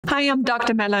Hi, I'm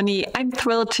Dr. Melanie. I'm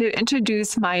thrilled to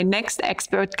introduce my next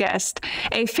expert guest,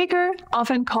 a figure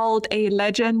often called a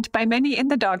legend by many in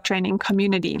the dog training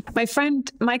community. My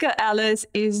friend Michael Ellis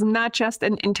is not just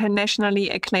an internationally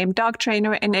acclaimed dog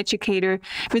trainer and educator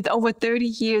with over 30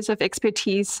 years of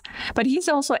expertise, but he's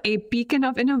also a beacon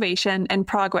of innovation and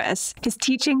progress. His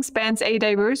teaching spans a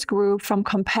diverse group from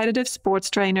competitive sports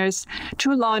trainers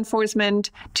to law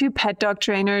enforcement to pet dog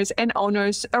trainers and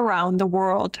owners around the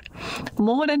world.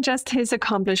 More than just his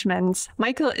accomplishments,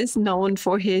 Michael is known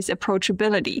for his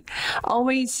approachability,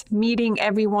 always meeting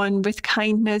everyone with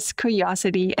kindness,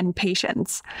 curiosity, and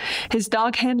patience. His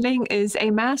dog handling is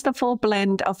a masterful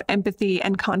blend of empathy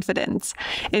and confidence,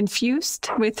 infused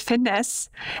with finesse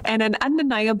and an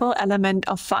undeniable element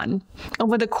of fun.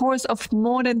 Over the course of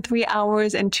more than 3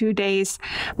 hours and 2 days,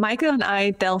 Michael and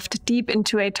I delved deep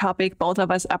into a topic both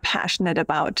of us are passionate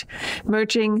about,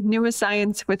 merging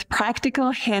neuroscience with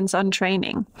practical hands-on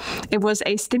training. It was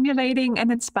a stimulating and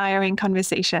inspiring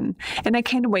conversation, and I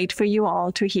can't wait for you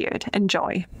all to hear it.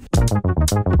 Enjoy.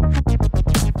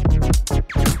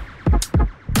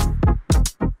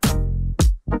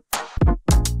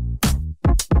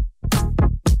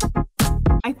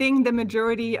 I think the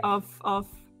majority of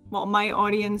my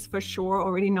audience for sure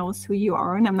already knows who you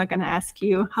are, and I'm not going to ask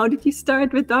you, how did you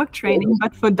start with dog training?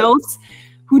 But for those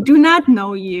who do not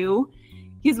know you,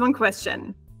 here's one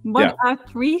question. What are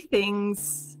 3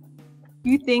 things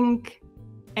you think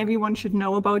everyone should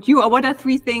know about you? Or what are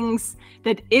 3 things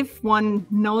that if one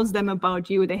knows them about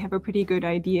you, they have a pretty good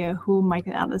idea who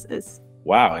Michael Ellis is?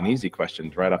 Wow, an easy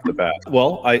question right off the bat.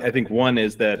 Well, I think one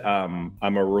is that I'm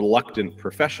a reluctant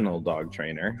professional dog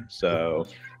trainer. So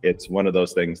it's one of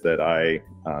those things that I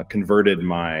converted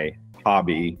my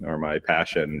hobby or my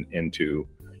passion into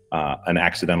an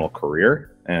accidental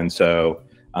career. And so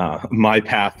my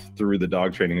path through the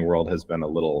dog training world has been a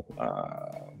little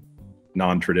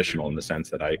non-traditional in the sense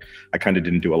that I kind of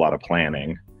didn't do a lot of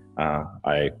planning.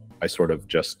 I sort of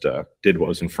just did what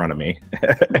was in front of me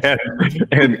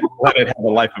and let it have a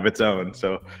life of its own.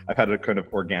 So I've had a kind of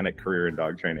organic career in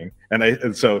dog training.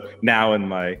 And so now in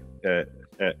my,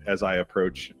 as I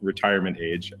approach retirement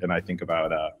age and I think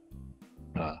about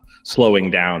slowing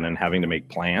down and having to make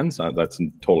plans, that's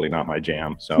totally not my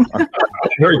jam. So I'm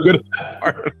very good at that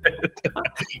part of it.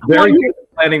 Very good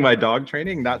at planning my dog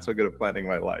training, not so good at planning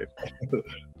my life.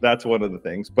 That's one of the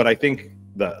things. But I think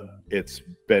that it's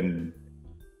been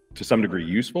to some degree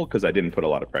useful because I didn't put a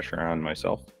lot of pressure on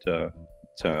myself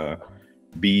to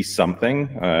be something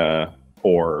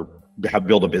or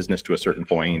build a business to a certain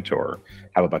point or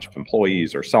have a bunch of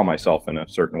employees or sell myself in a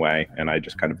certain way. And I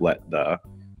just kind of let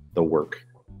the work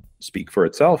speak for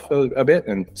itself a bit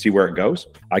and see where it goes.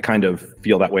 I kind of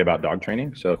feel that way about dog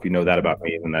training. So if you know that about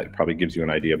me, then that probably gives you an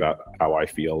idea about how I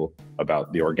feel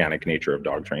about the organic nature of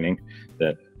dog training,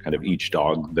 that kind of each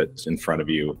dog that's in front of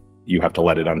you, you have to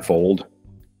let it unfold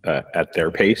at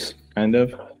their pace, kind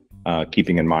of,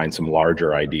 keeping in mind some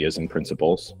larger ideas and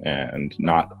principles and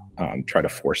not try to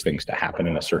force things to happen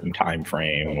in a certain time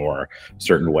frame or a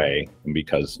certain way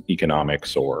because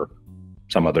economics or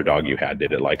some other dog you had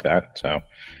did it like that. So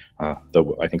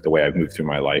I think the way I've moved through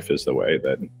my life is the way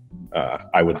that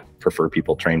I would prefer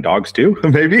people train dogs too,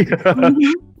 maybe.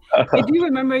 I do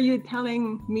remember you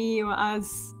telling me or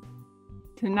us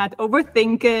to not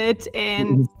overthink it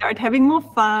and start having more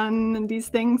fun and these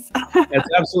things. That's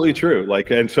absolutely true.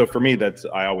 And so for me,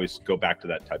 I always go back to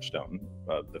that touchstone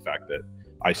of the fact that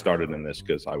I started in this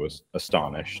because I was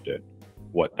astonished at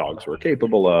what dogs were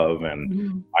capable of.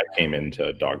 And I came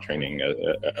into dog training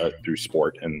through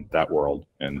sport and that world.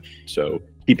 And so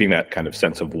keeping that kind of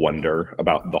sense of wonder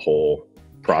about the whole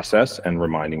process and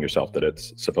reminding yourself that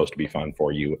it's supposed to be fun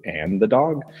for you and the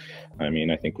dog. I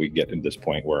mean, I think we get to this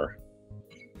point where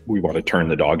we want to turn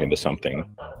the dog into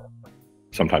something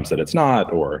sometimes that it's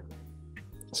not, or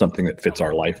something that fits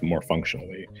our life more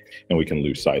functionally, and we can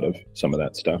lose sight of some of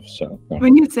that stuff. So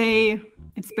when you say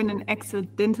it's been an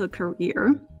accidental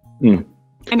career, and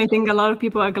I think a lot of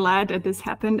people are glad that this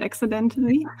happened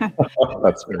accidentally.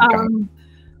 That's very kind.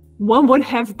 What would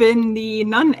have been the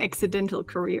non-accidental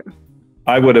career?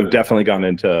 I would have definitely gone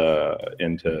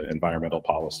into environmental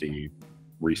policy,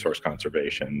 resource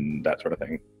conservation, that sort of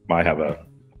thing. I have a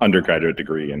undergraduate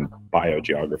degree in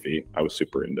biogeography. I was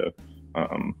super into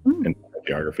in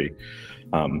biogeography,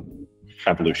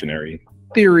 evolutionary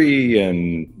theory,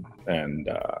 and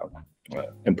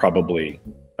probably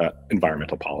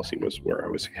environmental policy was where I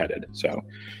was headed. So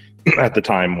at the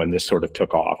time when this sort of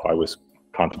took off, I was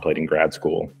contemplating grad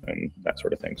school and that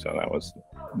sort of thing. So that was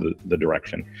the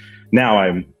direction. Now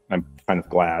I'm kind of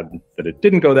glad that it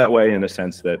didn't go that way, in a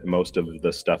sense that most of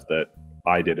the stuff that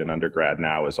I did in undergrad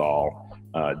now is all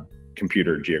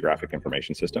computer geographic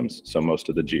information systems. So most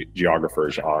of the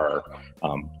geographers are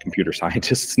computer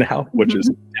scientists now, which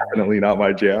is definitely not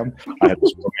my jam. I had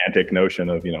this romantic notion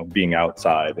of, you know, being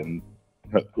outside and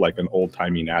like an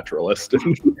old-timey naturalist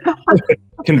and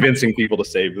convincing people to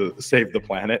save the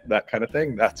planet, that kind of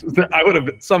thing. I would have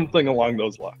been something along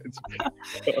those lines.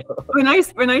 when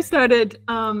I started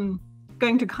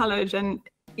going to college, and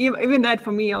even that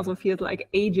for me also feels like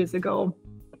ages ago.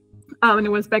 And it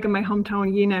was back in my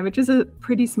hometown, Jena, which is a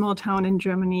pretty small town in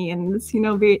Germany, and it's, you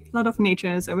know, a lot of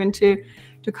nature. So I went to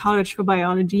college for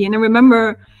biology, and I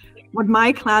remember what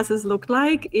my classes looked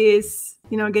like is,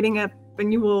 you know, getting up,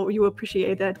 and you will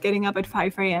appreciate that, getting up at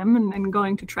 5 a.m. and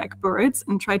going to track birds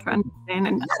and try to understand.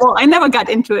 And well, I never got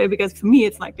into it because for me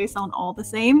it's like they sound all the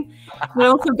same. But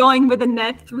also going with a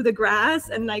net through the grass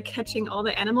and like catching all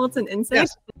the animals and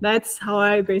insects. Yes. That's how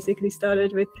I basically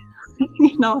started with.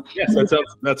 You know. Yes,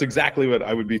 that's exactly what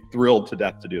I would be thrilled to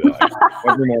death to do that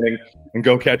every morning and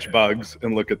go catch bugs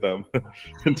and look at them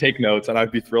and take notes, and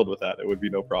I'd be thrilled with that. It would be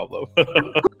no problem.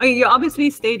 You obviously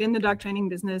stayed in the dog training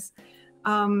business,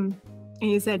 and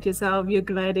you said yourself you're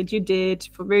glad that you did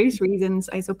for various reasons,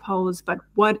 I suppose. But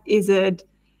what is it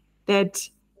that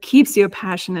keeps you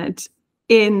passionate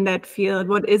in that field?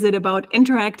 What is it about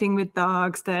interacting with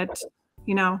dogs that,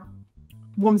 you know,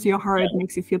 warms your heart,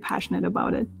 makes you feel passionate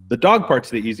about it? The dog part's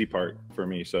the easy part for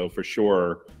me. So for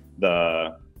sure,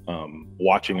 the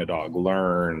watching a dog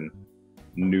learn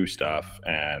new stuff,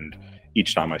 and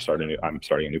each time I'm starting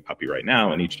a new puppy right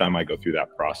now, and each time I go through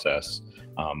that process,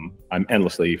 I'm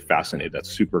endlessly fascinated. That's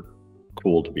super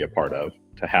cool to be a part of,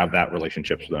 to have that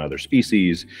relationships with another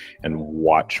species and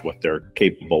watch what they're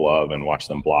capable of and watch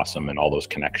them blossom and all those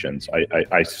connections.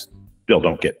 I still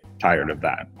don't get tired of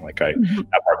that. Like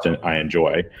that part I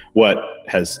enjoy. What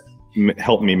has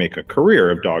helped me make a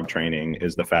career of dog training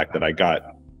is the fact that I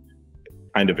got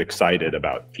kind of excited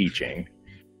about teaching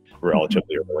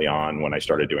relatively early on when I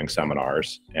started doing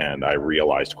seminars, and I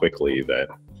realized quickly that,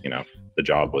 you know, the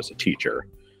job was a teacher.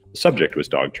 The subject was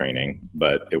dog training,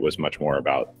 but it was much more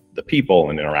about the people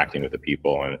and interacting with the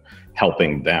people and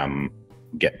helping them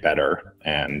get better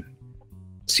and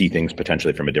see things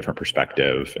potentially from a different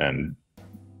perspective, and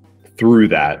through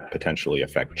that potentially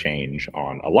affect change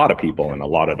on a lot of people and a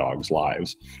lot of dogs'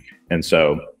 lives. And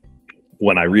so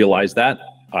when I realized that,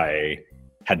 I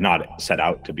had not set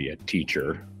out to be a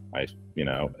teacher, you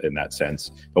know, in that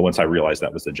sense. But once I realized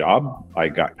that was the job, I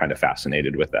got kind of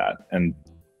fascinated with that. And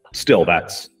still,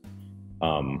 that's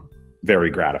very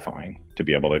gratifying to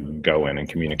be able to go in and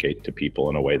communicate to people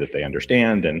in a way that they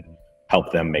understand and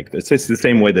help them make this. It's the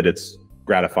same way that it's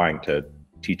gratifying to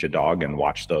teach a dog and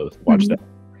watch them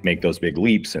make those big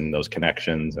leaps and those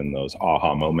connections and those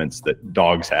aha moments that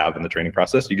dogs have in the training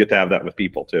process. You get to have that with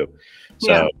people too.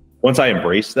 So once I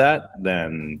embrace that,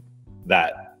 then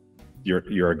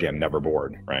you're again never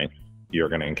bored, right? You're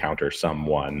going to encounter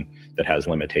someone that has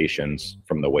limitations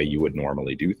from the way you would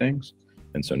normally do things.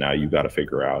 And so now you've got to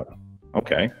figure out,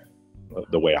 okay,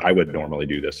 the way I would normally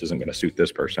do this isn't going to suit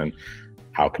this person.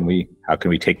 How can we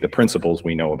take the principles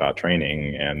we know about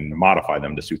training and modify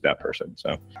them to suit that person?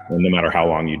 So no matter how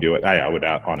long you do it, I would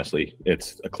honestly,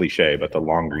 it's a cliche, but the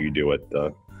longer you do it,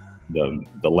 the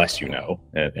less you know,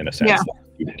 in a sense,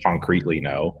 you concretely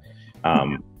know.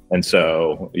 And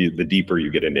so the deeper you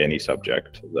get into any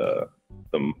subject, the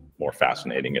more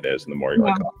fascinating it is, and the more you're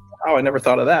like, oh, I never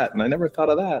thought of that, and I never thought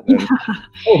of that. And,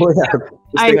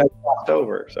 this thing I passed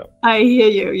over. So I hear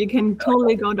you. You can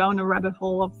totally go down a rabbit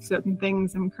hole of certain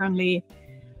things. I'm currently,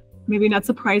 maybe not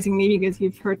surprisingly, because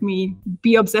you've heard me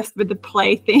be obsessed with the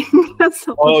play thing.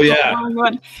 So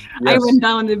I went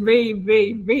down a very,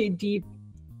 very, very deep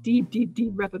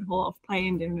rabbit hole of play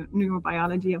and the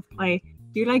neurobiology of play.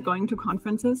 Do you like going to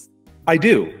conferences? I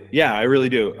do. Yeah, I really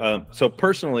do. So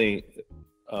personally,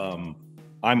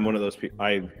 I'm one of those people.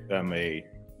 I am a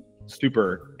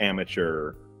super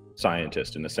amateur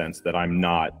scientist in the sense that I'm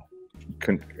not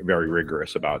very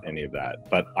rigorous about any of that,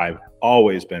 but I've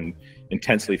always been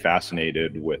intensely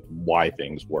fascinated with why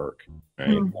things work,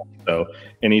 right? So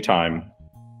anytime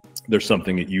there's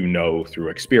something that you know through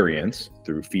experience,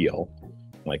 through feel,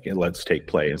 like let's take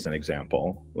play as an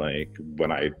example. Like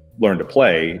when I learned to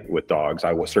play with dogs,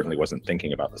 I certainly wasn't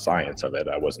thinking about the science of it.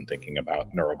 I wasn't thinking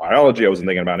about neurobiology. I wasn't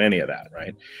thinking about any of that,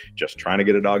 right? Just trying to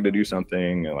get a dog to do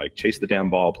something, like chase the damn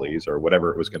ball, please, or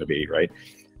whatever it was going to be, right?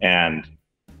 And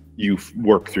you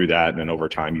work through that, and over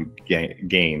time you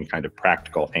gain kind of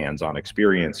practical hands-on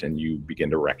experience, and you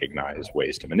begin to recognize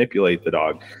ways to manipulate the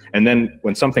dog. And then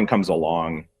when something comes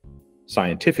along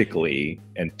scientifically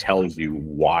and tells you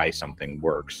why something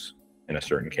works in a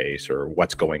certain case, or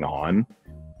what's going on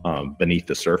beneath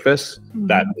the surface.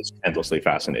 That is endlessly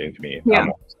fascinating to me. Yeah.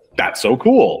 That's so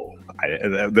cool,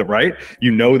 right?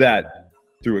 You know that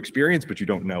through experience, but you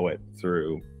don't know it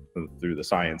through the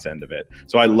science end of it.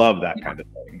 So I love that kind of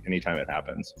thing anytime it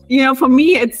happens. You know, for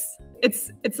me, it's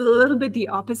a little bit the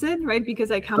opposite, right?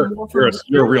 Because I come more from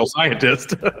you're a real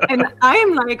scientist. And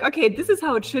I'm like, okay, this is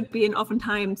how it should be. And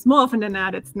oftentimes, more often than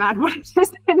not, it's not what it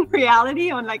is in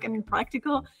reality or like in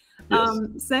practical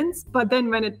sense. But then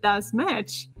when it does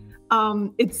match,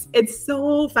 it's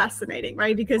so fascinating,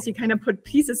 right? Because you kind of put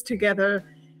pieces together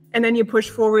and then you push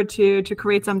forward to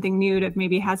create something new that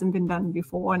maybe hasn't been done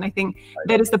before. And I think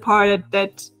that is the part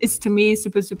that is, to me,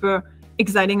 super, super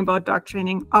exciting about dog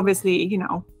training. Obviously, you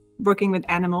know, working with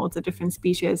animals, a different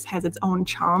species, has its own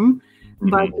charm,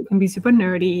 but it can be super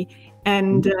nerdy.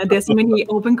 And there's so many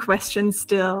open questions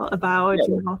still about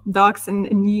you know, dogs and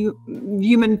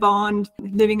human bond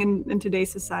living in today's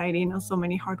society. And so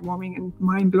many heartwarming and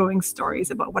mind-blowing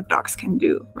stories about what dogs can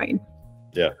do, right?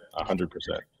 Yeah, 100%.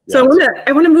 So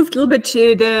I want to move a little bit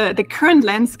to the current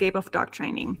landscape of dog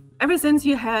training. Ever since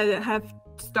you have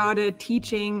started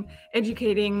teaching,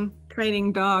 educating,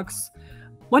 training dogs,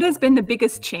 what has been the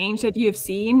biggest change that you've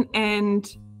seen? And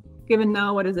given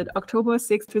now, what is it, October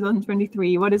 6th,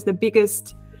 2023, what is the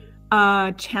biggest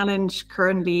challenge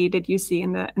currently that you see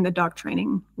in the dog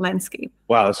training landscape?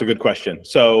 Wow, that's a good question.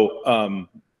 So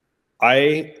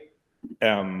I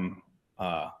am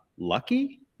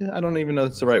lucky, I don't even know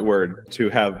if it's the right word, to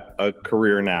have a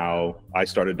career now. I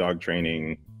started dog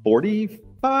training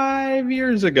 45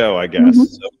 years ago, I guess.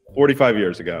 So 45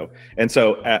 years ago. And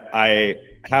so I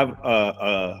have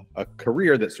a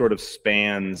career that sort of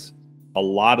spans a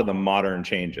lot of the modern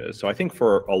changes. So I think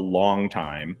for a long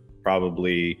time,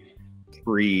 probably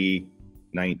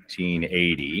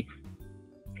pre-1980,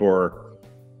 for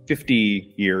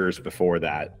 50 years before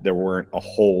that, there weren't a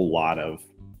whole lot of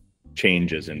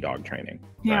changes in dog training,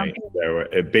 right?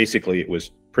 Basically, it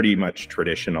was pretty much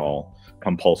traditional,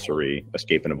 compulsory,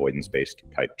 escape and avoidance-based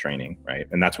type training, right?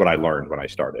 And that's what I learned when I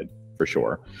started, for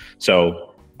sure.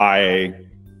 So I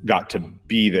got to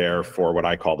be there for what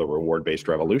I call the reward-based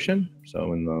revolution.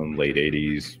 So in the late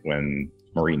 80s, when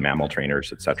marine mammal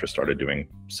trainers, et cetera, started doing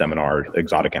seminars,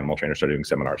 exotic animal trainers started doing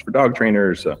seminars for dog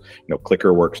trainers, you know,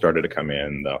 clicker work started to come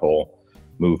in, the whole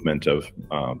movement of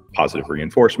positive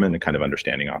reinforcement and kind of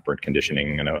understanding operant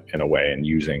conditioning in a way, and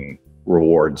using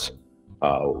rewards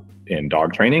in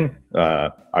dog training.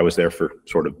 I was there for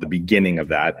sort of the beginning of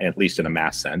that, at least in a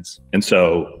mass sense. And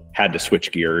so had to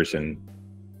switch gears and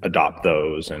adopt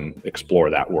those and explore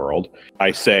that world.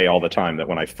 I say all the time that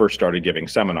when I first started giving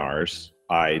seminars,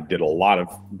 I did a lot of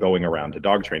going around to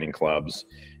dog training clubs,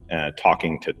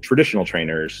 talking to traditional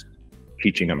trainers,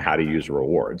 teaching them how to use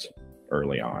rewards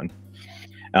early on.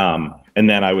 And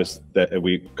then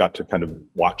we got to kind of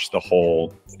watch the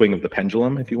whole swing of the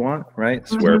pendulum, if you want, right?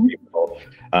 It's where people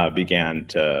began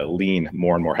to lean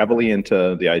more and more heavily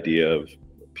into the idea of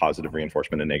positive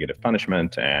reinforcement and negative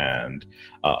punishment, and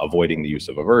avoiding the use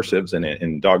of aversives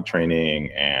in dog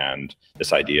training, and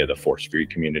this idea, the force-free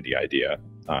community idea,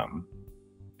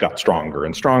 got stronger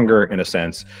and stronger, in a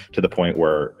sense, to the point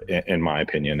where, in my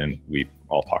opinion, and we've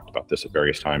all talked about this at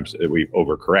various times, we've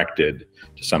overcorrected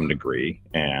to some degree,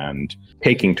 and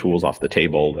taking tools off the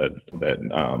table that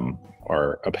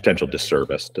are a potential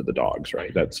disservice to the dogs,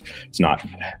 right? It's not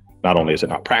only is it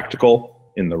not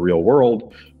practical in the real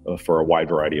world for a wide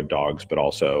variety of dogs, but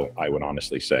also I would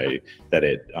honestly say that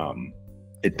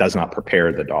it does not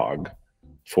prepare the dog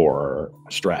for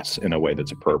stress in a way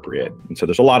that's appropriate. And so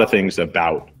there's a lot of things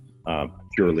about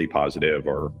purely positive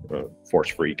or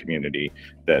force-free community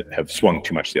that have swung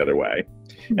too much the other way.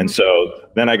 And so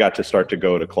then I got to start to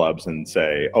go to clubs and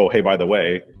say, oh, hey, by the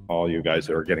way, all you guys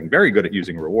that are getting very good at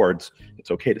using rewards, it's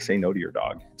okay to say no to your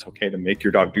dog. It's okay to make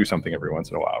your dog do something every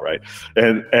once in a while, right?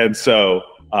 And so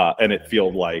and it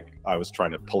felt like I was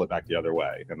trying to pull it back the other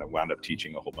way, and I wound up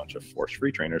teaching a whole bunch of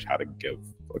force-free trainers how to give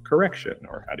a correction,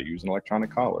 or how to use an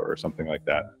electronic collar, or something like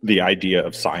that. The idea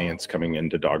of science coming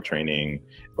into dog training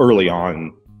early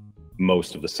on,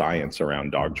 most of the science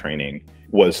around dog training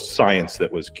was science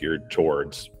that was geared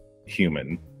towards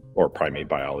human or primate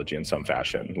biology in some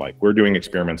fashion. Like, we're doing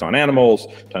experiments on animals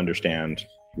to understand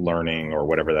learning or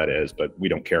whatever that is, but we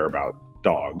don't care about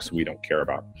dogs. We don't care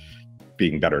about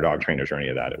being better dog trainers or any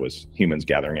of that. It was humans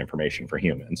gathering information for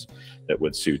humans that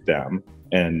would suit them.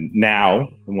 And now,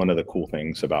 one of the cool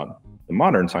things about the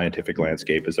modern scientific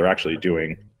landscape is they're actually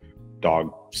doing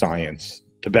dog science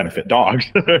to benefit dogs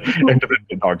and to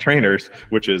benefit dog trainers,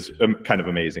 which is kind of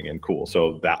amazing and cool.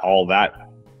 So that all that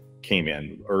came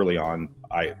in early on,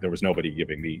 there was nobody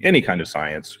giving me any kind of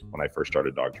science. When I first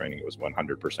started dog training, it was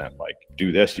 100% like,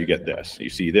 do this, you get this. You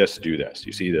see this, do this.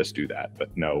 You see this, do that. But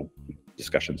no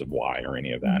discussions of why or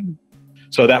any of that.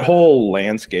 So that whole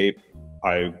landscape,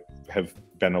 I have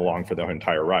been along for the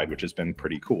entire ride, which has been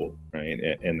pretty cool, right?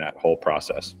 In that whole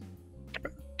process,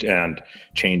 and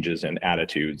changes in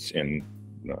attitudes in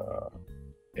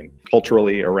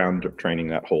culturally around training,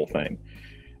 that whole thing.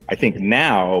 I think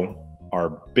now our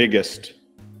biggest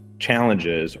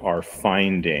challenges are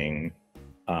finding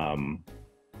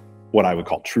what I would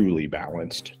call truly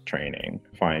balanced training,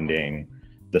 finding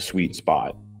the sweet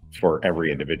spot for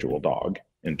every individual dog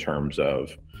in terms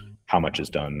of how much is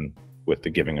done with the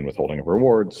giving and withholding of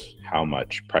rewards, how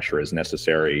much pressure is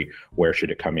necessary, where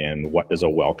should it come in, what does a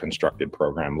well-constructed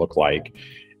program look like.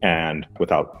 And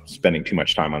without spending too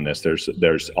much time on this,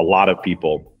 there's a lot of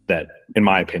people that, in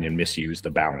my opinion, misuse the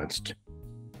balanced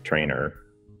trainer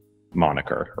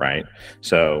moniker, right?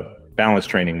 So balanced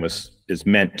training is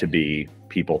meant to be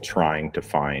people trying to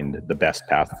find the best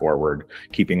path forward,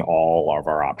 keeping all of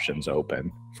our options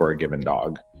open for a given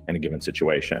dog in a given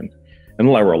situation. And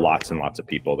there were lots and lots of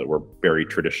people that were very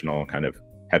traditional, kind of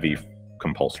heavy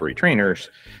compulsory trainers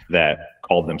that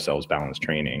called themselves balanced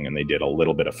training, and they did a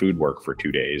little bit of food work for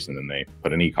 2 days and then they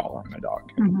put an e-collar on my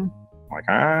dog. Like,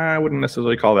 I wouldn't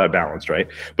necessarily call that balanced, right?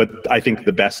 But I think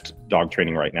the best dog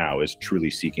training right now is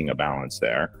truly seeking a balance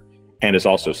there, and is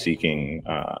also seeking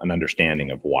an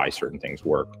understanding of why certain things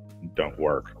work, don't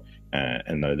work.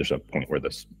 And there's a point where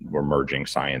we're merging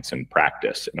science and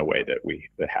practice in a way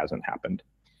that hasn't happened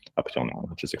up until now,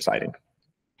 which is exciting.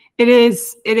 It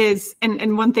is. And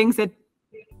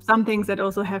some things that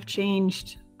also have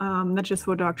changed, not just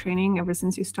for dog training ever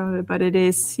since you started, but it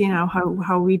is,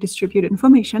 how we distribute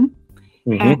information.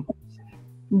 And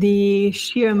the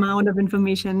sheer amount of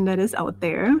information that is out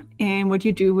there, and what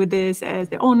you do with this as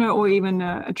the owner or even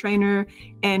a trainer,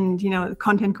 and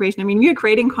content creation. I mean, we are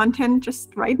creating content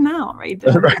just right now, right?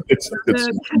 Right. It's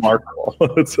remarkable.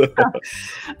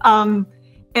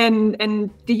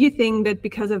 And do you think that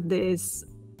because of this,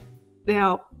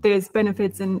 there's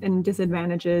benefits and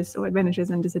disadvantages, or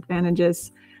advantages and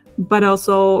disadvantages, but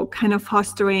also kind of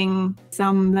fostering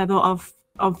some level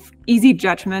of easy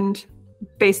judgment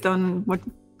based on what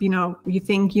you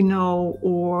think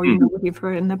or what you've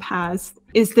heard in the past?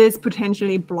 Is this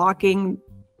potentially blocking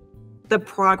the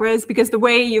progress? Because the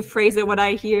way you phrase it, what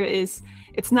I hear is,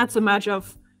 it's not so much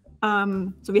of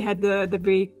so we had the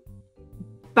very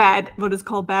bad, what is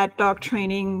called bad dog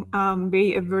training,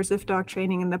 very aversive dog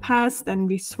training in the past, and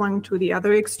we swung to the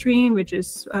other extreme, which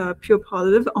is pure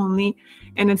positive only.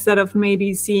 And instead of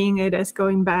maybe seeing it as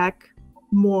going back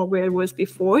more where it was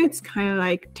before, it's kind of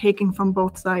like taking from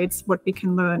both sides what we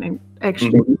can learn and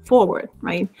actually move forward,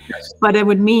 right? Yes. But it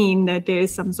would mean that there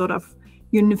is some sort of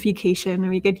unification, and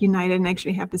we get united and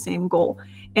actually have the same goal.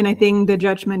 And I think the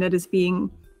judgment that is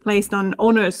being placed on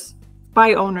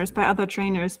by other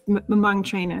trainers, among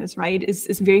trainers, right,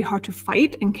 is very hard to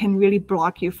fight, and can really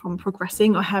block you from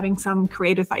progressing or having some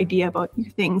creative idea about new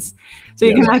things. So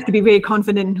you have to be very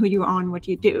confident in who you are and what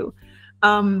you do.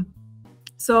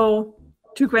 So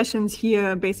 2 questions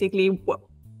here, basically.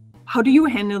 How do you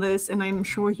handle this? And I'm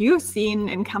sure you've seen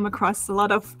and come across a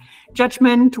lot of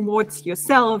judgment towards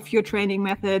yourself, your training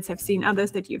methods, have seen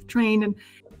others that you've trained, and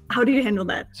how do you handle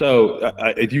that? So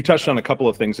you touched on a couple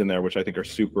of things in there, which I think are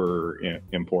super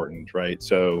important, right?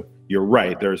 So you're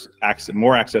right, there's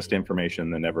more access to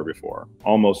information than ever before,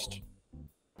 almost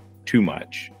too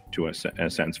much to a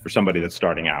sense for somebody that's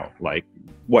starting out. Like,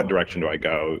 what direction do I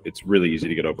go? It's really easy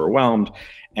to get overwhelmed.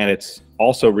 And it's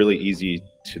also really easy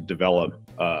to develop,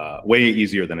 way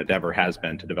easier than it ever has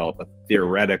been, to develop a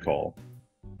theoretical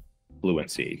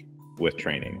fluency with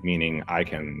training, meaning I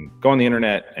can go on the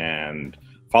internet and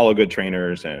follow good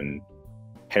trainers and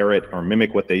parrot or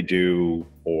mimic what they do,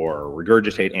 or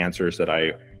regurgitate answers that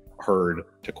I heard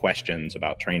to questions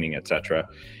about training, etc.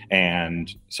 And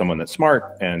someone that's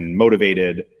smart and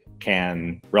motivated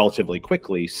can relatively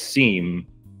quickly seem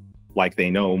like they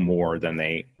know more than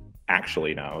they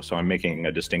actually know. So I'm making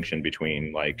a distinction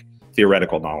between like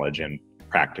theoretical knowledge and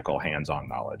practical hands-on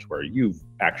knowledge, where you've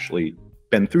actually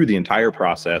been through the entire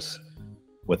process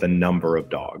with a number of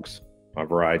dogs, a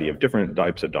variety of different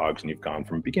types of dogs, and you've gone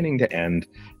from beginning to end,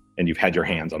 and you've had your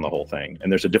hands on the whole thing.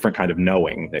 And there's a different kind of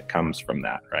knowing that comes from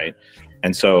that, right?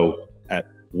 And so at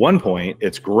one point,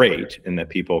 it's great in that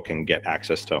people can get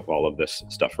access to all of this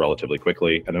stuff relatively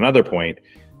quickly. At another point,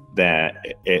 that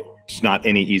it's not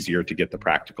any easier to get the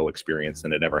practical experience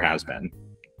than it ever has been.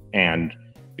 And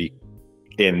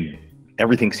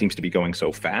everything seems to be going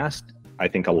so fast. I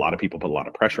think a lot of people put a lot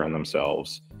of pressure on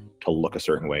themselves to look a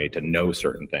certain way, to know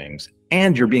certain things.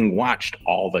 And you're being watched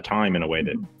all the time in a way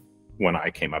that when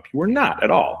I came up, you were not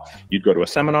at all. You'd go to a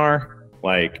seminar,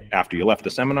 like after you left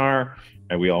the seminar,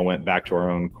 and we all went back to our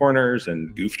own corners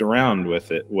and goofed around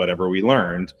with it, whatever we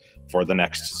learned for the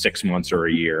next 6 months or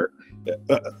a year,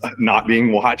 not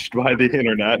being watched by the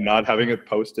internet, not having it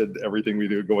posted, everything we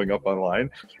do going up online,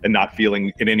 and not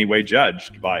feeling in any way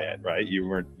judged by it, right?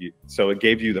 So it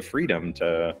gave you the freedom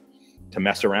to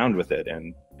mess around with it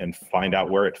and find out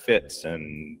where it fits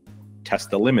and test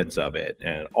the limits of it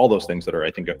and all those things that are,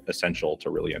 I think, essential to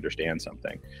really understand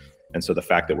something. And so the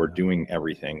fact that we're doing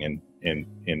everything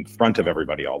in front of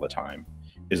everybody all the time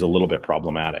is a little bit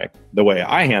problematic. The way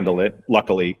I handle it,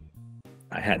 luckily,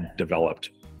 I had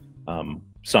developed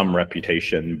some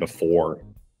reputation before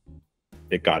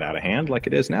it got out of hand like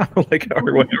it is now, like,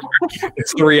 or whatever.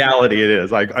 It's the reality it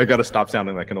is. I got to stop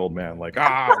sounding like an old man, like,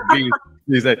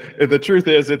 the truth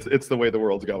is it's the way the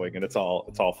world's going, and it's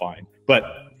all fine. But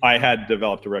I had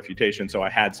developed a reputation, so I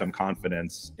had some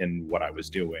confidence in what I was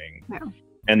doing. Yeah.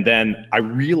 And then I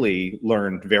really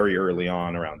learned very early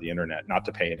on around the internet not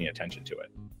to pay any attention to it.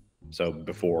 So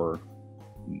before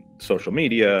social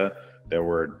media, there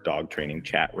were dog training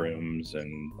chat rooms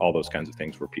and all those kinds of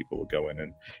things where people would go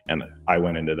in, and I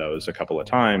went into those a couple of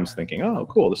times thinking, oh,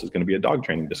 cool, this is going to be a dog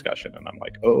training discussion. And I'm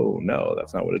like, oh no,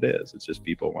 that's not what it is. It's just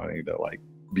people wanting to like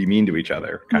be mean to each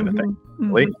other kind of thing.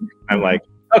 Really? I'm like,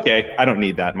 okay, I don't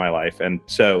need that in my life. And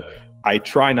so I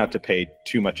try not to pay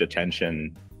too much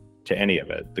attention to any of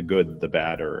it, the good, the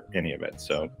bad, or any of it.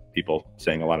 So people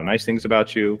saying a lot of nice things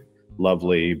about you,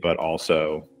 lovely, but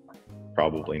also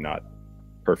probably not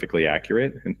perfectly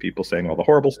accurate, and people saying all the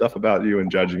horrible stuff about you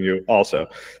and judging you also.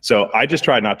 So I just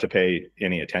try not to pay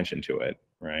any attention to it,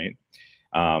 right?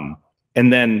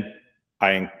 And then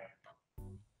I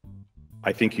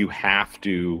think you have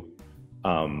to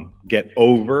get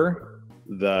over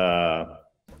the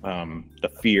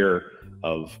fear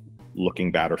of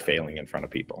looking bad or failing in front of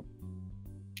people,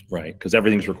 right? Because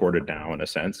everything's recorded now in a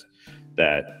sense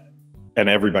and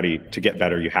everybody, to get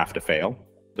better, you have to fail.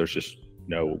 There's just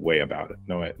no way about it.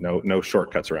 No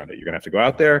shortcuts around it. You're gonna have to go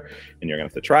out there and you're gonna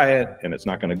have to try it, and it's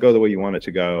not gonna go the way you want it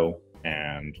to go.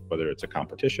 And whether it's a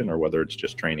competition or whether it's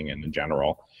just training in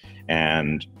general,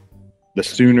 and the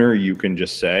sooner you can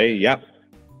just say, yep,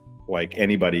 like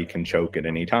anybody can choke at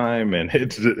any time, and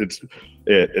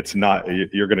it's not,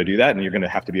 you're gonna do that, and you're gonna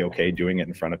have to be okay doing it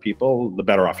in front of people, the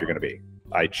better off you're gonna be.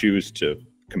 I choose to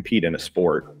compete in a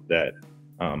sport that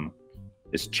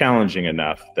is challenging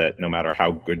enough that no matter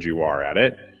how good you are at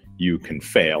it, you can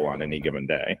fail on any given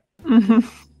day.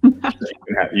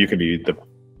 You can be the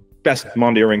best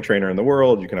Monday ring trainer in the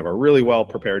world. You can have a really well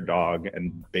prepared dog,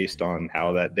 and based on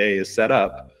how that day is set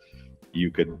up,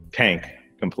 you could tank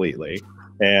completely.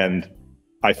 And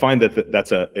I find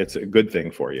that it's a good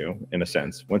thing for you in a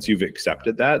sense. Once you've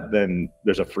accepted that, then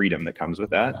there's a freedom that comes with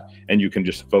that, and you can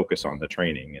just focus on the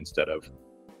training instead of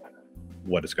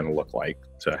what it's going to look like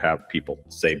to have people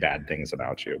say bad things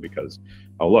about you because,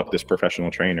 oh, look, this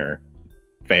professional trainer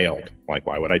failed. Like,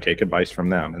 why would I take advice from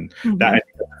them? And that is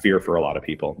fear for a lot of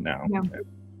people now. Yeah. The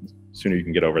sooner you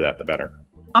can get over that, the better.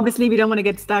 Obviously, we don't want to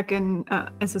get stuck in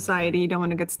a society. You don't want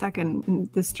to get stuck in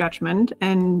this judgment.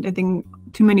 And I think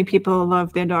too many people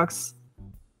love their dogs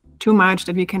too much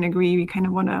that we can agree. We kind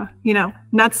of want to,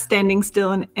 not standing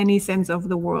still in any sense of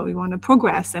the world. We want to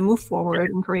progress and move forward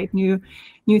and create new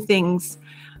things.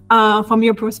 From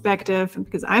your perspective,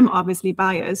 because I'm obviously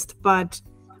biased, but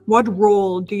what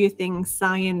role do you think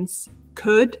science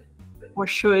could or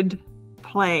should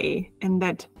play in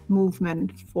that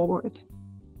movement forward?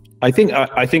 I think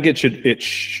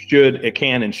it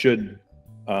can and should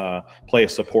play a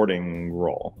supporting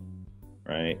role,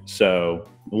 right? So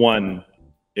one,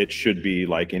 it should be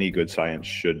like any good science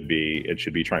should be. It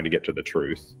should be trying to get to the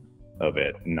truth of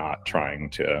it, not trying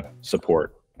to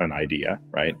support an idea,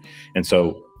 right? And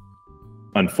so,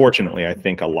 unfortunately, I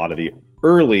think a lot of the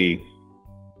early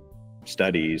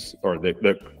studies, or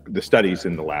the studies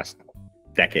in the last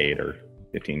decade or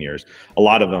 15 years, a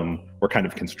lot of them were kind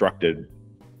of constructed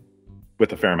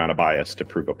with a fair amount of bias to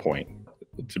prove a point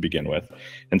to begin with.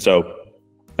 And so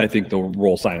I think the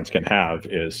role science can have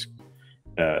is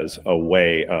as a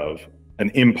way of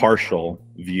an impartial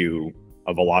view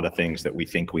of a lot of things that we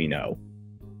think we know,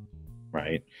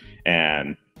 right?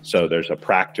 And so there's a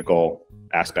practical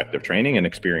aspect of training, and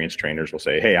experienced trainers will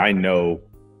say, hey, I know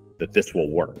that this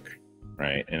will work,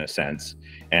 right, in a sense.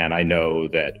 And I know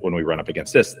that when we run up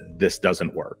against this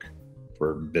doesn't work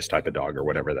for this type of dog or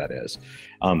whatever that is.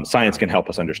 Science can help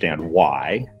us understand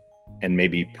why and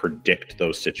maybe predict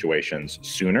those situations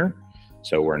sooner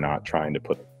So we're not trying to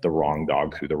put the wrong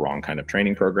dog through the wrong kind of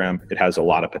training program. It has a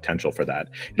lot of potential for that.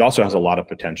 It also has a lot of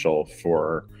potential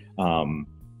for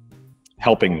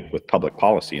helping with public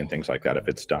policy and things like that if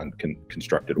it's done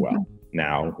constructed well.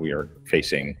 Now we are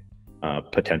facing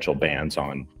potential bans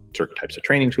on certain types of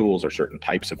training tools or certain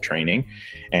types of training,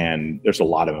 and there's a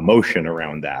lot of emotion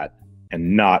around that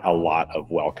and not a lot of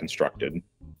well-constructed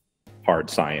hard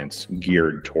science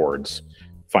geared towards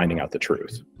finding out the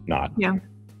truth, not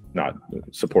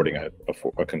supporting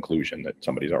a conclusion that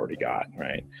somebody's already got,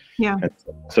 right? Yeah. And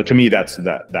so to me, that's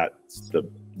the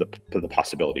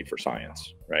possibility for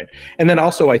science, right? And then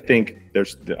also I think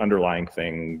there's the underlying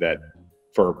thing that,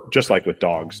 for just like with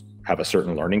dogs have a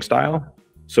certain learning style,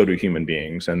 so do human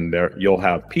beings, and you'll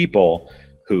have people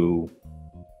who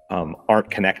aren't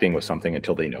connecting with something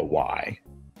until they know why,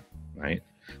 right?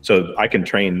 So I can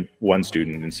train one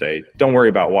student and say, don't worry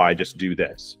about why, just do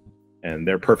this. And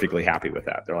they're perfectly happy with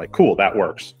that. They're like, cool, that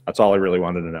works. That's all I really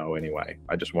wanted to know anyway.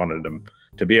 I just wanted them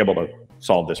to be able to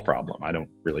solve this problem. I don't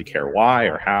really care why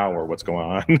or how or what's going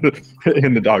on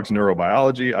in the dog's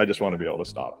neurobiology. I just want to be able to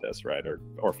stop this, right?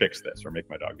 Or fix this or make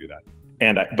my dog do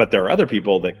that. But there are other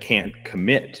people that can't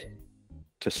commit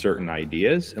to certain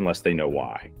ideas unless they know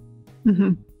why.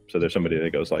 So there's somebody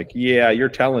that goes like, yeah, you're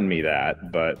telling me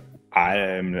that, but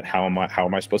how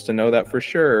am I supposed to know that for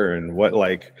sure? And what,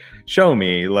 like, show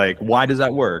me, like, why does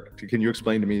that work? Can you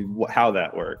explain to me how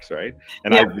that works, right?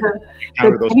 And yeah,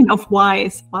 the pain of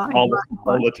whys all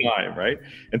the time, right?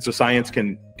 And so science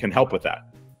can help with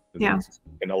that. Yeah,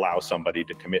 can allow somebody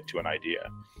to commit to an idea,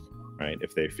 right?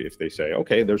 If they say,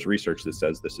 okay, there's research that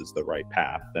says this is the right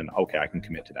path, then okay, I can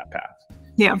commit to that path.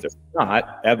 Yeah. If there's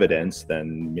not evidence,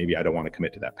 then maybe I don't want to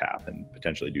commit to that path and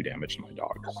potentially do damage to my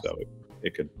dog. So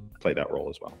it could play that role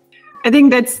as well. I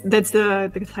think that's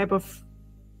the type of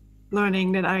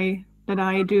learning that I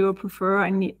do or prefer.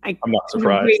 I'm not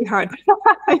surprised. Really hard.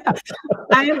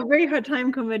 I have a very hard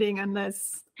time committing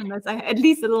unless I at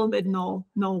least a little bit know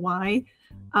why.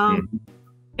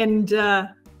 And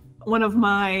one of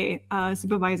my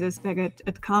supervisors back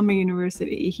at Carmer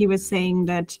University, he was saying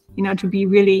that, you know, to be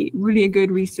really, really a good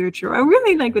researcher, or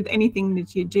really like with anything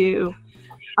that you do,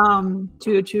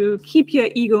 to keep your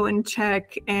ego in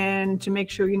check and to make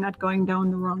sure you're not going down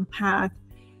the wrong path,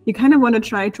 you kind of want to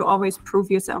try to always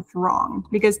prove yourself wrong,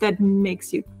 because that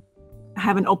makes you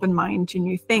have an open mind to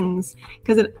new things.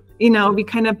 Because we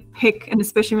kind of pick, and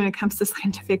especially when it comes to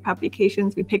scientific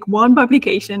publications, we pick one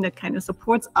publication that kind of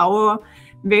supports our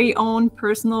very own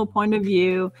personal point of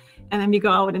view, and then we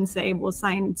go out and say, well,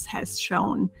 science has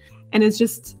shown. And it's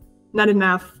just not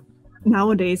enough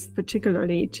nowadays,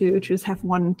 particularly, to just have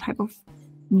one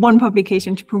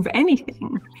publication to prove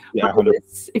anything. Yeah,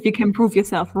 if you can prove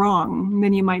yourself wrong,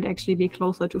 then you might actually be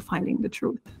closer to finding the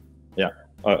truth. Yeah,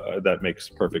 that makes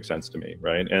perfect sense to me,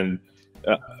 right? And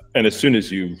as soon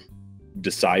as you've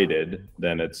decided,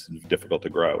 then it's difficult to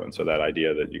grow. And so that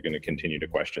idea that you're going to continue to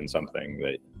question something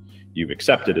that you've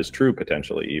accepted as true,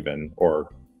 potentially even, or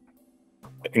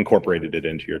incorporated it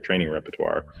into your training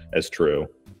repertoire as true,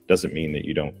 doesn't mean that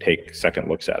you don't take second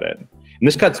looks at it. And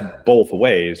this cuts both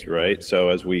ways, right? So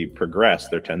as we progress,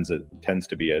 there tends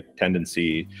to be a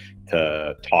tendency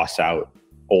to toss out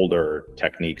older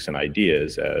techniques and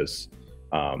ideas as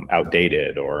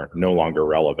outdated or no longer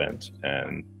relevant.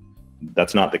 And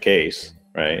that's not the case,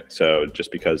 right? So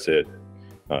just because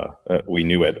we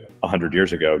knew it 100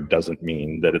 years ago doesn't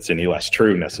mean that it's any less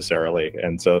true necessarily.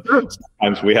 And so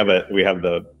sometimes we have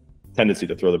the tendency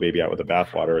to throw the baby out with the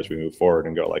bathwater as we move forward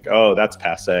and go like, oh, that's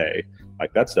passé.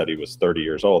 Like, that study was 30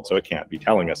 years old, so it can't be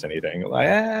telling us anything.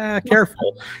 Like,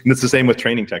 careful. And it's the same with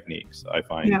training techniques. I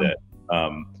find that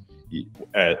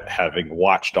having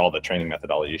watched all the training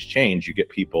methodologies change, you get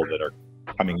people that are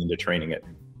coming into training at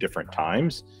different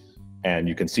times. And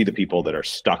you can see the people that are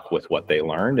stuck with what they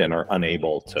learned and are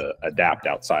unable to adapt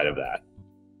outside of that.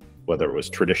 Whether it was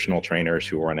traditional trainers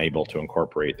who were unable to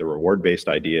incorporate the reward-based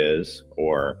ideas,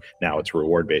 or now it's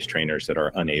reward-based trainers that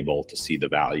are unable to see the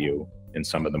value in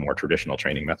some of the more traditional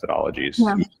training methodologies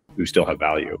who still have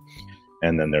value.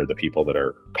 And then there are the people that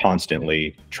are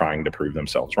constantly trying to prove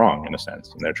themselves wrong, in a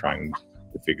sense. And they're trying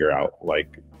to figure out,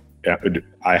 like,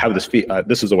 I have this,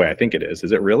 this is the way I think it is.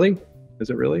 Is it really? Is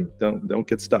it really? Don't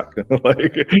get stuck.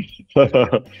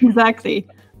 Exactly.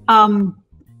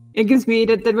 It gives me,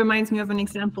 that reminds me of an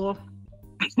example.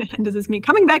 And this is me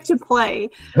coming back to play.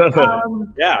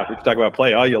 Yeah, we can talk about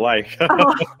play all you like.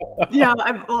 Yeah,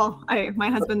 my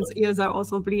husband's ears are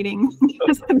also bleeding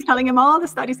because I'm telling him all the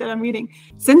studies that I'm reading.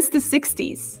 Since the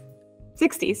 60s,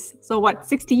 so what,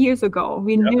 60 years ago,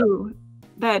 we knew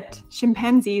that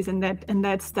chimpanzees in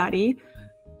that study,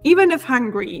 even if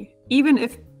hungry, even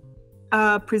if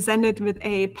presented with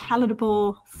a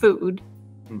palatable food,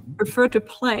 prefer to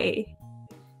play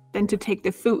than to take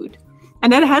the food.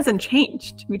 And that hasn't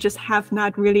changed. We just have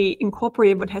not really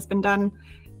incorporated what has been done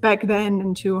back then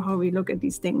into how we look at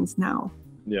these things now.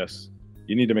 Yes.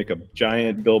 You need to make a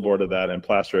giant billboard of that and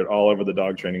plaster it all over the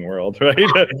dog training world, right?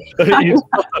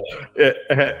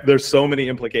 There's so many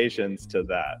implications to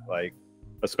that, like,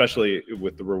 especially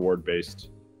with the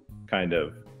reward-based kind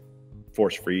of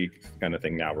force-free kind of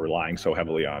thing now, relying so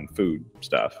heavily on food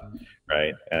stuff,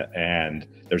 right? And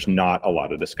there's not a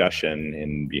lot of discussion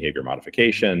in behavior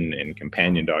modification, in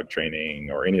companion dog training,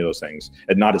 or any of those things,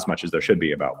 and not as much as there should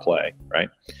be about play, right?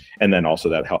 And then also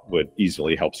that would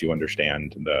easily helps you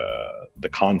understand the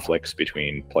conflicts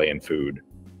between play and food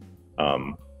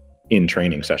in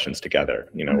training sessions together,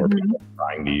 you know, where people are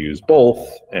trying to use both,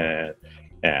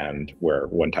 and where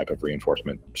one type of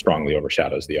reinforcement strongly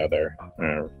overshadows the other.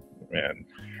 And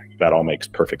that all makes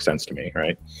perfect sense to me,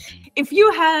 right? If you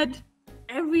had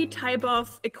every type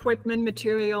of equipment,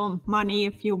 material, money,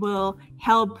 if you will,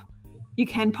 help you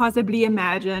can possibly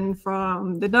imagine,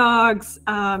 from the dogs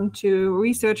to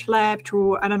research lab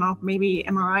to, I don't know, maybe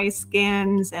MRI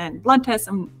scans and blood tests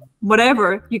and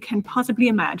whatever you can possibly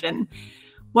imagine,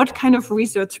 what kind of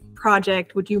research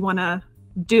project would you want to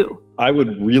do? I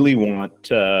would really want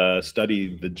to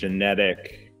study the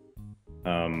genetic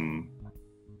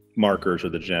markers or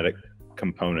the genetic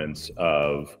components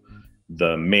of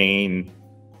the main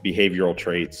behavioral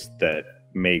traits that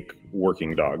make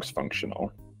working dogs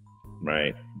functional,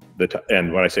 right?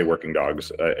 And when I say working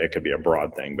dogs, it could be a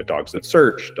broad thing, but dogs that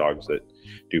search, dogs that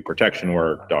do protection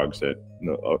work, dogs that,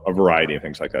 a variety of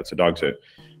things like that. So dogs that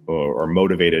are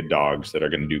motivated dogs that are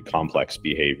going to do complex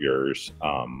behaviors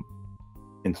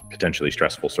in potentially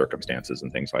stressful circumstances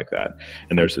and things like that.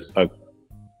 And there's a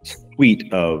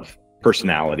suite of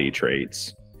personality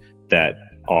traits that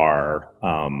are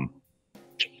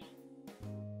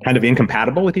kind of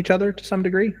incompatible with each other to some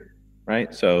degree,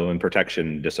 right? So in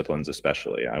protection disciplines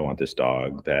especially, I want this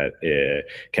dog that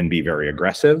can be very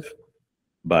aggressive,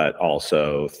 but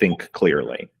also think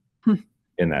clearly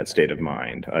in that state of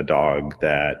mind. A dog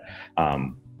that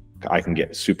I can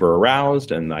get super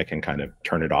aroused and I can kind of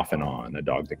turn it off and on. A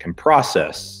dog that can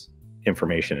process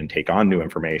information and take on new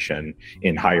information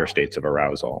in higher states of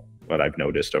arousal. But I've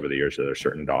noticed over the years that there are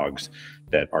certain dogs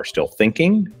that are still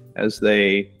thinking as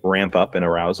they ramp up in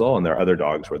arousal, and there are other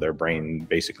dogs where their brain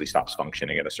basically stops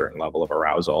functioning at a certain level of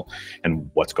arousal, and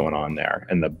what's going on there.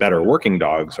 And the better working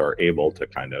dogs are able to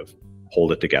kind of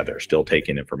hold it together, still take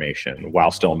in information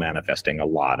while still manifesting a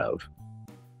lot of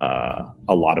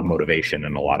motivation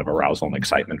and a lot of arousal and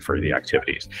excitement for the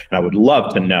activities. And I would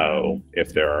love to know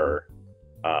if there are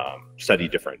study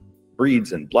different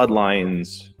breeds and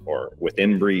bloodlines or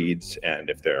within breeds, and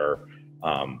if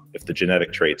the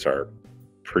genetic traits are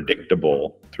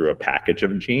predictable through a package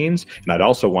of genes. And I'd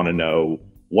also want to know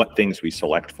what things we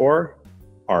select for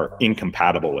are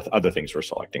incompatible with other things we're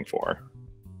selecting for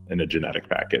in a genetic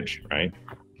package, right?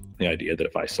 The idea that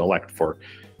if I select for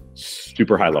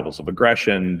super high levels of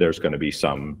aggression, there's going to be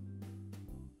some,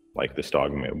 like this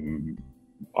dog,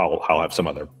 I'll have some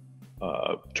other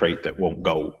trait that won't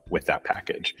go with that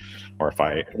package. Or if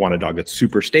I want a dog that's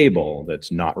super stable,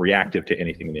 that's not reactive to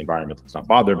anything in the environment, that's not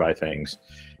bothered by things,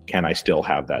 can I still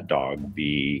have that dog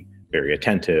be very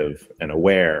attentive and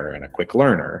aware and a quick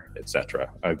learner,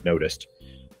 etc.? I've noticed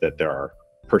that there are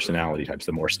personality types.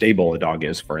 The more stable a dog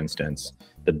is, for instance,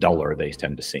 the duller they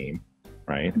tend to seem,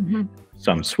 right? Mm-hmm.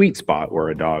 Some sweet spot where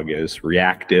a dog is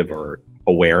reactive or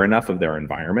aware enough of their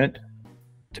environment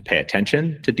to pay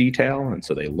attention to detail, and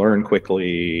so they learn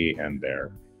quickly and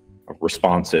they're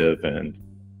responsive and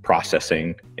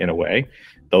processing in a way.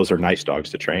 Those are nice dogs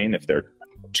to train. If they're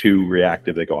too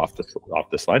reactive, they go off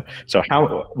the slide. So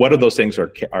what of those things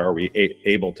are we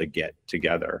able to get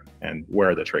together, and where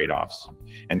are the trade-offs?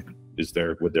 And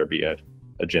would there be a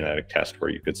genetic test where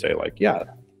you could say, like, yeah,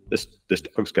 this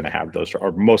dog's going to have those,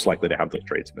 or most likely to have those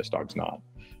traits, and this dog's not?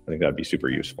 I think that'd be super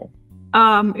useful.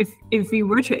 If we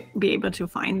were to be able to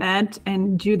find that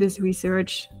and do this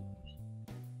research,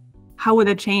 how would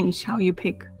it change how you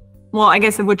pick? Well, I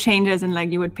guess it would change as in,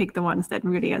 like, you would pick the ones that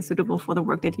really are suitable for the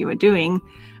work that you are doing.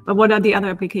 But what are the other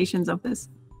applications of this?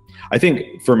 I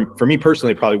think for me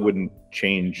personally, it probably wouldn't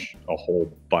change a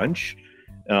whole bunch,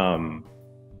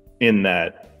 in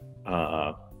that,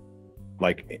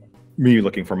 like me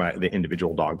looking for the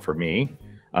individual dog for me,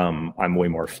 I'm way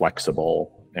more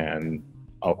flexible, and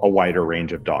a wider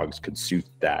range of dogs could suit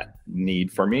that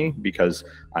need for me, because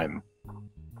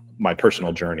my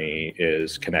personal journey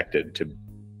is connected to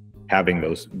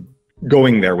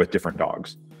going there with different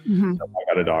dogs. Mm-hmm. So if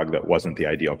I got a dog that wasn't the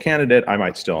ideal candidate, I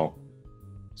might still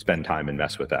spend time and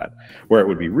mess with that. Where it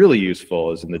would be really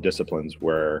useful is in the disciplines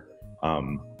where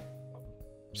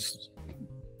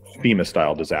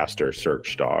FEMA-style disaster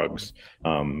search dogs,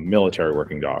 military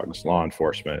working dogs, law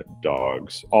enforcement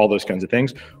dogs, all those kinds of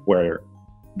things, where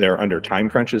they're under time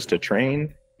crunches to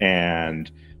train,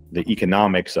 and the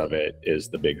economics of it is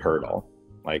the big hurdle.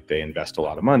 Like, they invest a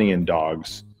lot of money in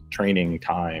dogs, training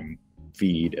time,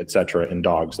 feed, etc., in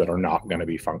dogs that are not going to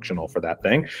be functional for that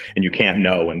thing, and you can't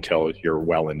know until you're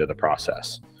well into the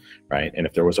process, right? And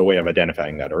if there was a way of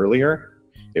identifying that earlier,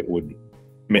 it would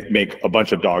make a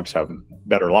bunch of dogs have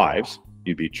better lives.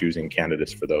 You'd be choosing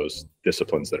candidates for those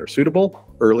disciplines that are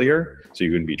suitable earlier, so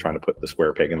you wouldn't be trying to put the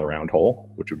square peg in the round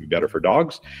hole, which would be better for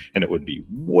dogs, and it would be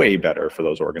way better for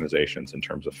those organizations in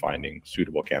terms of finding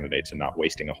suitable candidates and not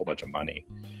wasting a whole bunch of money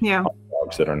on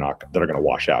dogs that are going to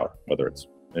wash out. Whether it's,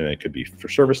 and it could be for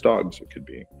service dogs, it could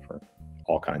be for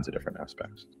all kinds of different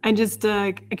aspects. I just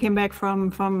I came back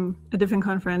from a different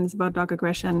conference about dog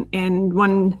aggression, and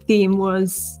one theme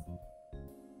was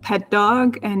pet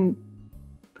dog and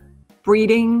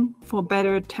breeding for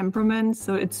better temperaments,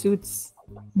 so it suits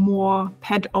more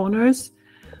pet owners,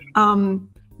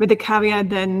 with the caveat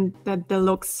then that the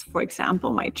looks, for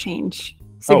example, might change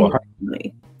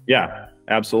significantly. Yeah,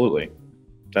 absolutely.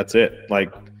 That's it.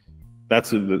 Like,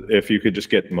 if you could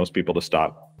just get most people to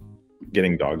stop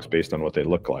getting dogs based on what they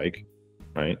look like,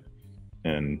 right?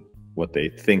 And what they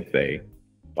think they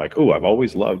like. Oh, I've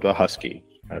always loved a husky.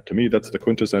 To me, that's the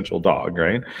quintessential dog,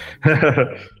 right?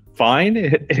 Fine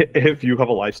if you have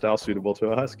a lifestyle suitable to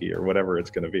a husky or whatever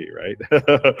it's going to be, right?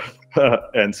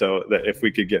 And so that if we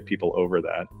could get people over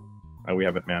that, we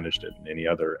haven't managed it in any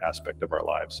other aspect of our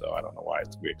lives, so I don't know why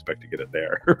we expect to get it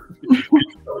there.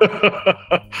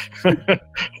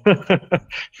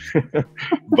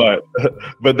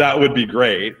 but that would be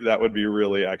great. That would be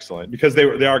really excellent, because they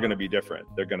are going to be different.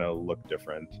 They're going to look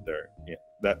different.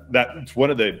 That's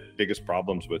one of the biggest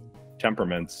problems with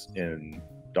temperaments in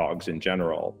dogs in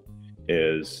general,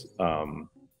 is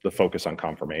the focus on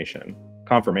conformation.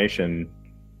 Conformation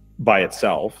by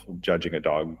itself, judging a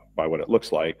dog by what it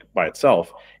looks like by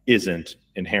itself, isn't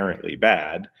inherently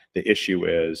bad. The issue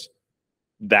is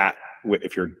that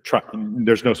if you're trying,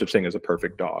 there's no such thing as a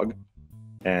perfect dog.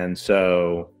 And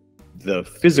so the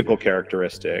physical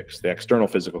characteristics, the external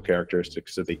physical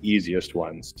characteristics, are the easiest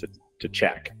ones to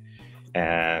check.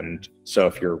 And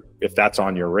so if that's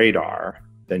on your radar,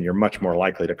 then you're much more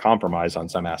likely to compromise on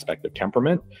some aspect of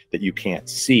temperament that you can't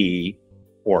see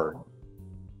or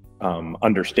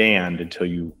understand until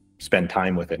you spend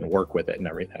time with it and work with it and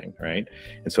everything, right?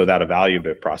 And so that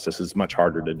evaluative process is much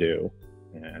harder to do.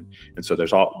 And so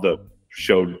there's all the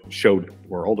showed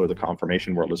world, or the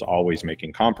conformation world, is always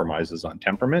making compromises on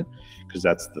temperament, because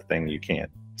that's the thing you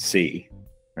can't see,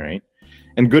 right?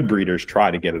 And good breeders try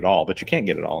to get it all, but you can't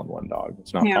get it all in one dog.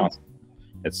 It's not possible.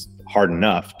 It's hard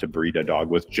enough to breed a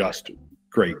dog with just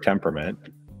great temperament,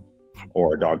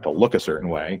 or a dog to look a certain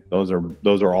way. Those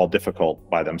are all difficult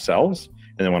by themselves.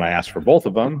 And then when I ask for both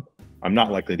of them, I'm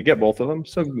not likely to get both of them.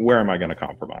 So where am I going to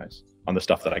compromise on the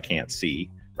stuff that I can't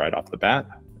see right off the bat?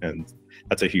 And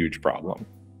that's a huge problem.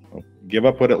 So give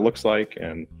up what it looks like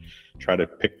and try to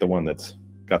pick the one that's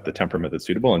got the temperament that's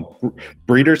suitable. And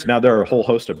breeders, now there are a whole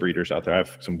host of breeders out there. I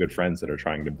have some good friends that are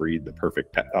trying to breed the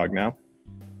perfect pet dog now.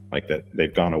 Like that,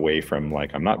 they've gone away from,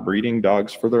 like, I'm not breeding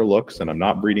dogs for their looks, and I'm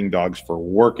not breeding dogs for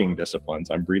working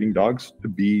disciplines. I'm breeding dogs to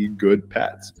be good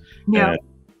pets. Yeah.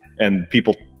 And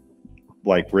people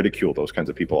like ridicule those kinds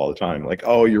of people all the time. Like,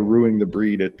 oh, you're ruining the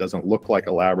breed. It doesn't look like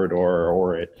a Labrador,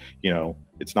 or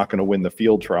it's not going to win the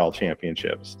field trial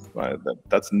championships.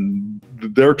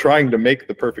 They're trying to make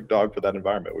the perfect dog for that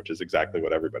environment, which is exactly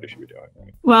what everybody should be doing.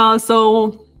 Right? Well,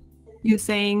 so you're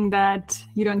saying that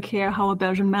you don't care how a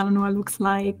Belgian Malinois looks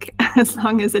like, as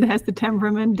long as it has the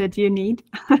temperament that you need?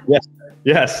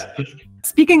 Yes.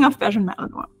 Speaking of Belgian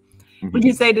Malinois, would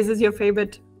you say this is your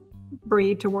favorite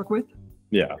breed to work with?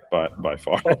 Yeah, by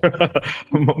far.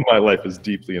 My life is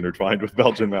deeply intertwined with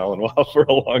Belgian Malinois for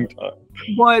a long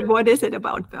time. What is it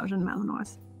about Belgian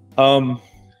Malinois?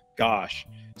 Gosh.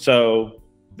 So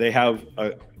they have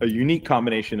a unique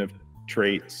combination of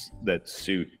traits that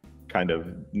suit kind of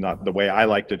not the way I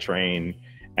like to train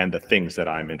and the things that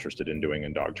I'm interested in doing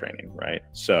in dog training, right?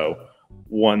 So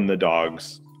one, the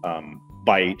dogs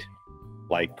bite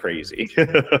like crazy.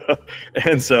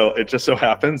 And so it just so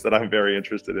happens that I'm very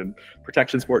interested in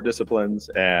protection sport disciplines,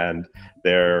 and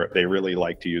they really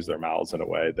like to use their mouths in a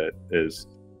way that is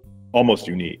almost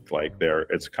unique. Like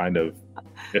it's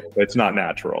not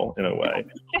natural in a way.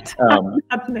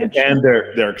 And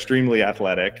they're extremely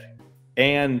athletic.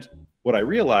 And what I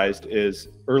realized is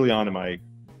early on in my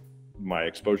my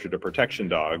exposure to protection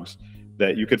dogs,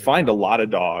 that you could find a lot of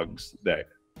dogs that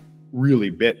really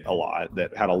bit a lot,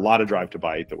 that had a lot of drive to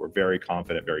bite, that were very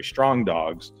confident, very strong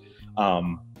dogs,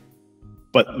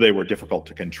 but they were difficult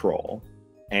to control.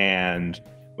 And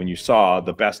when you saw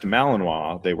the best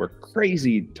Malinois, they were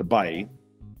crazy to bite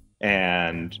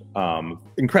and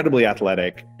incredibly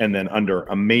athletic, and then under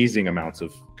amazing amounts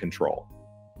of control,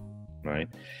 right?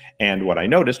 And what I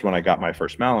noticed when I got my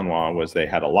first Malinois was they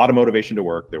had a lot of motivation to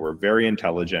work, they were very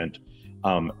intelligent,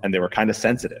 and they were kind of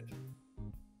sensitive,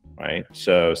 right?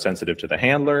 So sensitive to the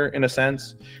handler in a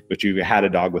sense, but you had a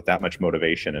dog with that much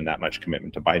motivation and that much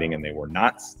commitment to biting, and they were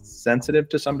not sensitive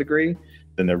to some degree,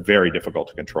 then they're very difficult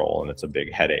to control, and it's a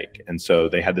big headache. And so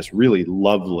they had this really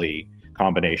lovely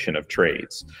combination of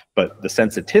traits, but the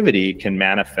sensitivity can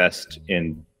manifest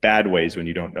in bad ways when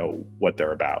you don't know what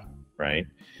they're about, right?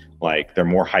 Like they're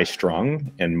more high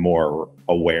strung and more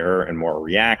aware and more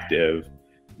reactive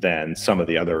than some of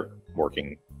the other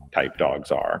working type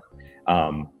dogs are.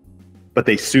 But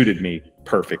they suited me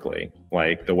perfectly.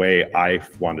 Like the way I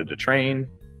wanted to train,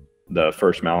 the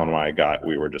first Malinois I got,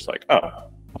 we were just like, oh,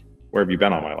 where have you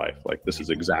been all my life? Like, this is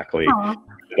exactly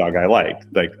the dog I like.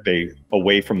 Like they,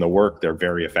 away from the work, they're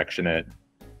very affectionate,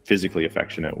 physically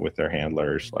affectionate with their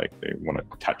handlers. Like they want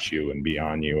to touch you and be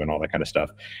on you and all that kind of stuff.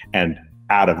 And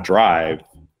out of drive,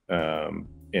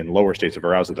 in lower states of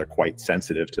arousal, they're quite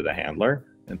sensitive to the handler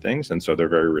and things. And so they're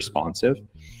very responsive.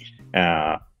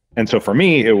 And so for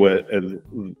me,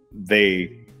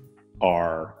 they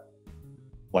are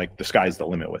like, the sky's the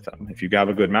limit with them. If you have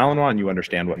a good Malinois and you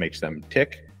understand what makes them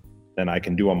tick, then I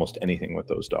can do almost anything with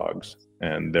those dogs.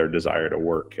 And their desire to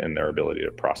work and their ability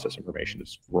to process information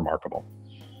is remarkable.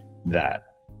 That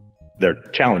they're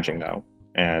challenging though.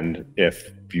 And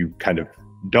if you kind of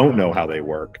don't know how they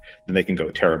work, then they can go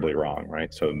terribly wrong,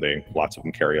 right? So lots of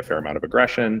them carry a fair amount of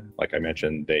aggression. Like I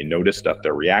mentioned, they notice stuff,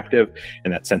 they're reactive,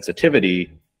 and that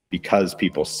sensitivity, because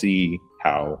people see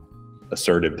how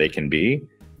assertive they can be,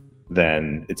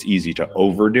 then it's easy to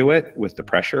overdo it with the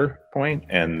pressure point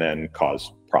and then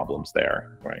cause problems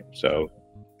there, right? So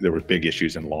there were big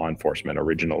issues in law enforcement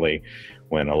originally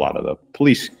when a lot of the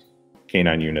police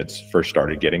canine units first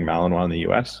started getting Malinois in the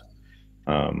US,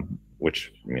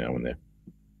 which, you know, in the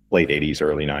late 80s,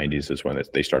 early 90s is when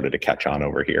they started to catch on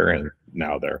over here. And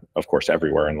now they're, of course,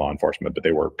 everywhere in law enforcement, but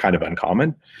they were kind of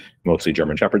uncommon, mostly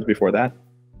German Shepherds before that.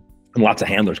 And lots of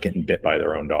handlers getting bit by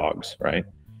their own dogs, right?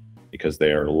 Because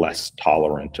they are less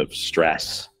tolerant of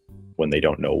stress when they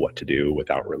don't know what to do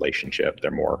without relationship.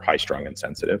 They're more high strung and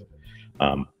sensitive.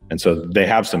 And so they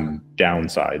have some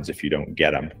downsides if you don't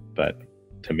get them. But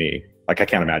to me, like, I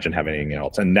can't imagine having anything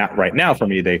else. And that right now for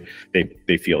me,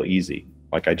 they feel easy.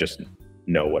 Like I just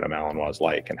know what a Malinois is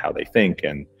like and how they think.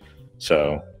 And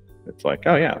so it's like,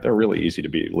 oh yeah, they're really easy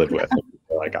to live with.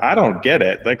 Like, I don't get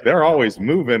it. Like, they're always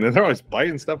moving and they're always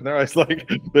biting stuff and they're always like,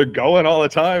 they're going all the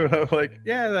time. And I'm like,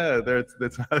 yeah,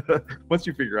 that's once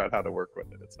you figure out how to work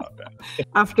with it, it's not bad.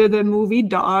 After the movie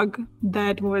Dog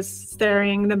that was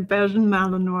starring the Belgian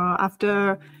Malinois,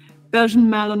 after Belgian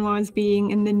Malinois being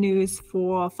in the news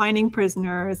for finding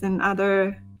prisoners and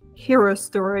other hero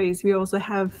stories, we also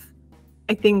have,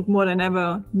 I think more than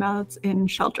ever, mallets in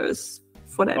shelters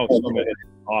for that. Oh, it's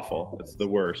awful. It's the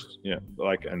worst. Yeah.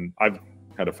 Like, and I've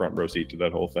had a front row seat to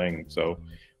that whole thing. So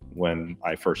when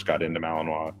I first got into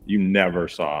Malinois, you never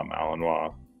saw a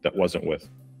Malinois that wasn't with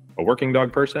a working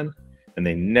dog person, and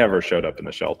they never showed up in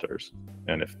the shelters.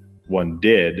 And if one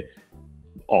did,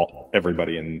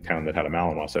 everybody in town that had a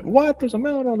Malinois said, "What? There's a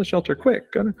Malinois in the shelter! Quick!"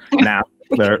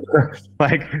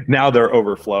 Now they're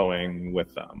overflowing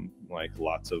with them. Like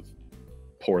lots of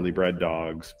poorly bred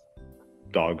dogs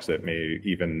that may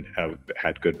even have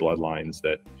had good bloodlines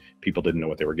that people didn't know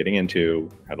what they were getting into,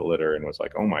 had a litter and was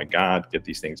like, oh my God, get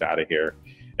these things out of here.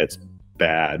 It's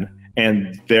bad.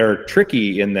 And they're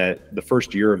tricky in that the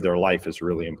first year of their life is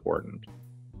really important.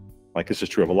 Like, this is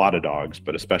true of a lot of dogs,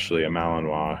 but especially a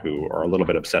Malinois, who are a little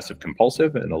bit obsessive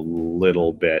compulsive and a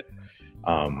little bit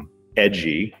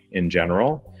edgy in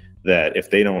general, that if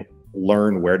they don't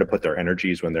learn where to put their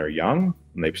energies when they're young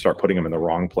and they start putting them in the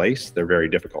wrong place, they're very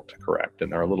difficult to correct, and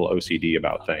they're a little OCD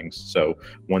about things. So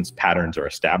once patterns are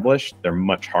established, they're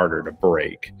much harder to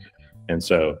break. And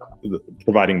so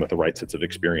providing with the right sets of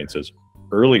experiences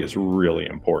early is really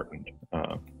important.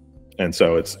 And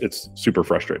so it's super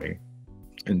frustrating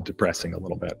and depressing a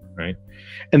little bit, right?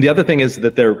 And the other thing is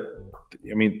that they're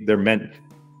meant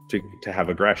to have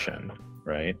aggression,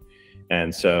 right?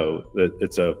 And so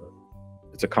it's a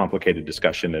complicated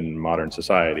discussion in modern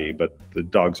society, but the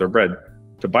dogs are bred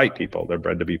to bite people. They're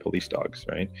bred to be police dogs,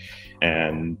 right?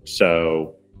 And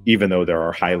so even though there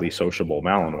are highly sociable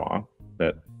Malinois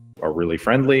that are really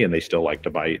friendly and they still like to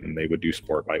bite and they would do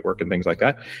sport bite work and things like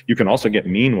that. You can also get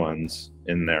mean ones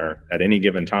in there at any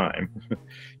given time.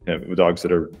 Dogs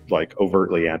that are like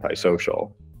overtly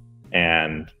antisocial,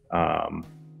 and a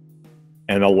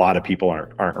lot of people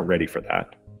aren't ready for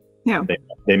that. Yeah.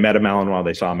 They met a Malinois,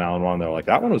 they saw a Malinois, and they're like,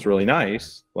 that one was really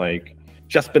nice. Like,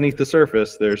 just beneath the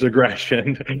surface, there's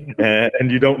aggression,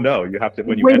 and you don't know. You have to,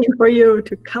 when you waiting for you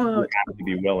to come out. You have to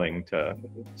be willing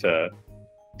to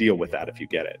deal with that if you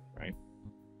get it, right?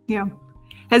 Yeah.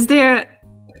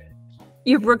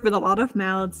 You've worked with a lot of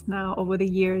Mals now over the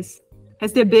years.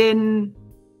 Has there been,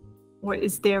 or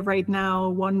is there right now,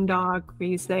 one dog where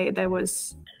you say I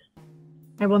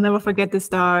will never forget this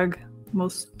dog,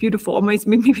 most beautiful, or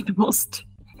maybe the most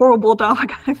horrible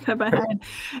dog I've ever had?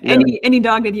 Yeah. Any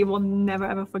dog that you will never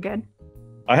ever forget?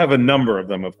 I have a number of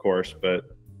them, of course, but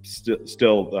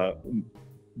still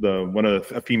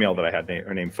a female that I had,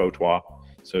 her name Fautois.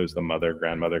 So it's the mother,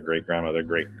 grandmother, great-grandmother,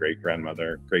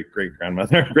 great-great-grandmother,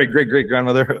 great-great-grandmother,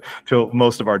 great-great-great-grandmother to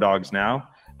most of our dogs now.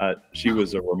 She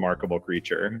was a remarkable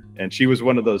creature, and she was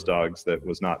one of those dogs that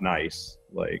was not nice.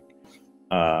 Like,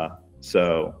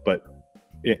 but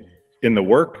in the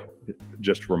work,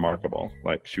 just remarkable.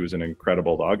 Like, she was an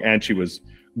incredible dog, and she was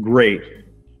great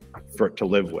to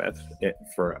live with.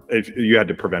 If you had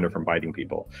to prevent her from biting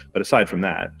people, but aside from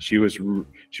that, she was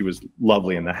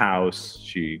lovely in the house.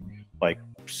 She, like,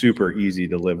 super easy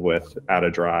to live with out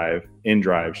of drive. In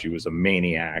drive, she was a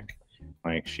maniac.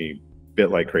 Like, she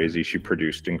bit like crazy. She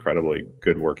produced incredibly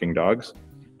good working dogs.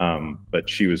 But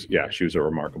she was a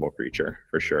remarkable creature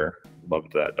for sure.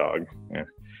 Loved that dog. Yeah.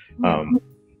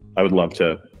 I would love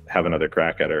to have another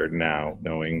crack at her now,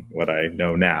 knowing what I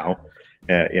know now.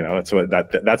 So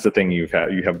that's the thing. You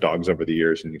have dogs over the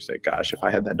years, and you say, "Gosh, if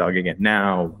I had that dog again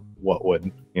now, what would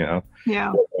what would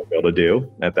I be able to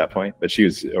do at that point?" But she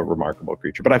was a remarkable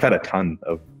creature. But I've had a ton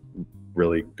of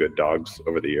really good dogs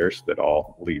over the years that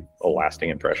all leave a lasting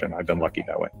impression. I've been lucky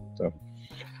that way. So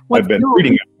I've been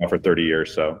breeding now for 30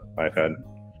 years. So I've had,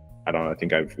 I don't know, I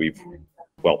think we've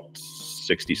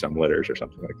 60 some litters or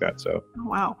something like that. So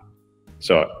wow.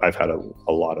 So I've had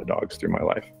a lot of dogs through my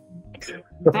life.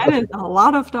 That is a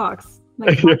lot of dogs.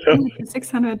 Like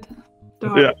 600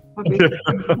 dogs. Yeah.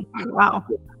 Wow.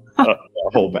 A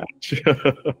whole batch.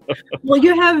 Well,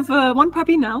 you have one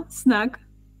puppy now, Snug.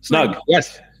 Snug,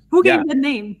 yes. Who gave the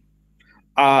name?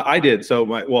 I did.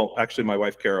 So actually my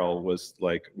wife Carol was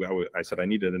like, I said I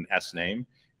needed an S name.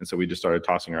 And so we just started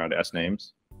tossing around S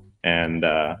names. And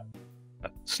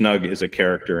Snug is a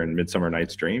character in Midsummer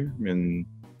Night's Dream in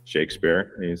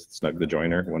Shakespeare. He's Snug the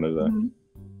Joiner, one of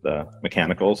the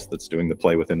mechanicals that's doing the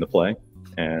play within the play.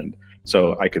 And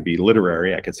so I could be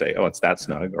literary. I could say, oh, it's that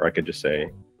Snug, or I could just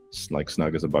say, like,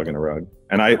 Snug is a bug in a rug.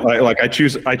 And I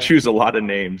choose a lot of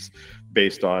names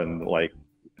based on like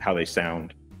how they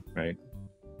sound, right?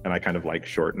 And I kind of like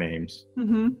short names,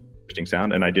 interesting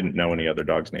sound. And I didn't know any other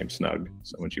dogs named Snug.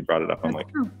 So when she brought it up, I'm like,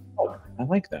 oh, I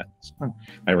like that. Snug.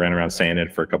 I ran around saying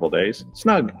it for a couple of days.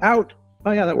 Snug, out.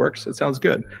 Oh yeah, that works. It sounds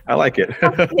good. I like it.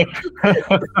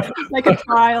 Like a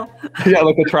trial. Yeah,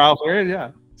 like a trial period.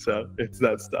 Yeah. So it's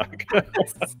that stuck.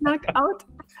 Snug out.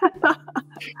 That's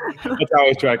how I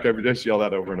was tracked every day. Just yell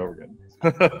that over and over again.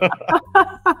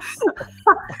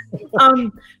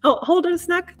 How old is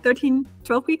Snug?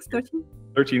 12 weeks?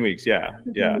 13 weeks, yeah.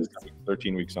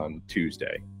 13 weeks on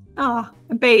Tuesday. Oh,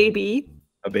 a baby.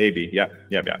 A baby, yeah.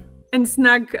 And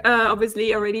Snug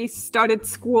obviously already started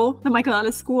school, the Michael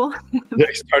Ellis school.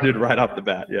 They started right off the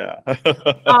bat, yeah.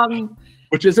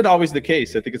 Which isn't always the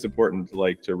case. I think it's important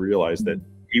to realize that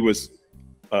he was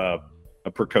a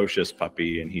precocious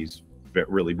puppy, and he's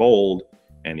really bold,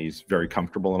 and he's very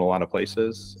comfortable in a lot of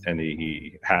places, and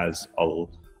he has a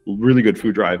really good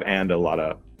food drive and a lot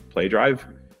of play drive,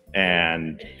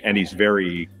 and he's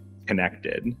very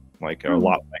connected, like a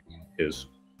lot like his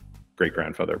great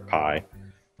grandfather Pi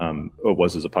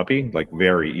was as a puppy, like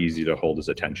very easy to hold his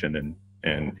attention,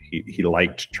 and he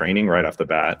liked training right off the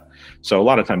bat. So a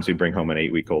lot of times we bring home an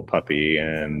 8-week-old puppy,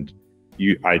 and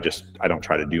I don't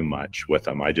try to do much with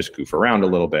them. I just goof around a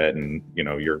little bit, and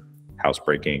you're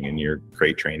housebreaking and you're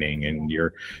crate training and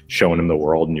you're showing them the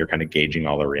world, and you're kind of gauging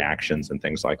all the reactions and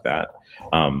things like that.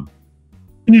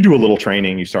 And you do a little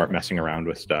training, you start messing around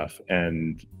with stuff,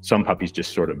 and some puppies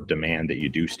just sort of demand that you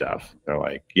do stuff. They're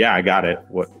like, yeah, I got it.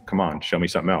 Come on, show me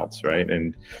something else, right?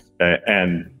 And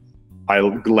I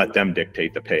let them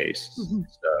dictate the pace.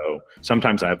 So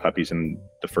sometimes I have puppies in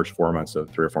the first 3 or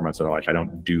 4 months of their life. I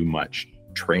don't do much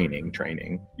training.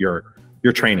 You're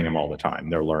training them all the time.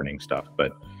 They're learning stuff,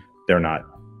 but they're not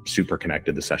super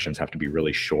connected. The sessions have to be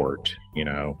really short. You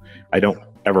know, I don't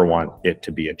ever want it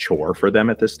to be a chore for them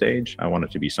at this stage. I want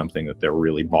it to be something that they're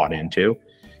really bought into.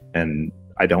 And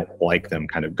I don't like them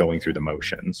kind of going through the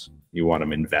motions. You want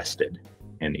them invested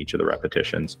in each of the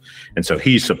repetitions. And so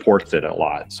he supports it a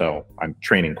lot. So I'm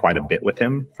training quite a bit with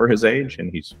him for his age,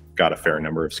 and he's got a fair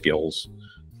number of skills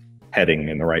heading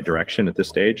in the right direction at this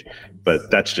stage. But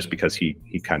that's just because he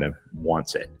kind of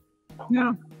wants it.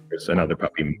 Yeah. Because another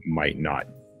puppy might not.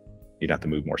 You'd have to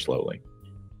move more slowly.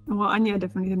 Well, Anya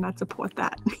definitely did not support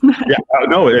that. Yeah,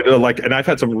 no, and I've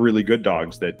had some really good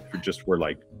dogs that just were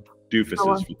like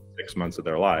doofuses for 6 months of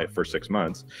their life, for 6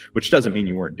 months, which doesn't mean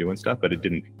you weren't doing stuff, but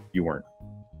you weren't.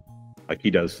 Like,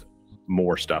 he does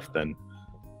more stuff than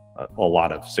a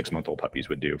lot of 6-month-old puppies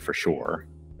would do, for sure.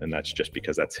 And that's just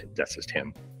because that's just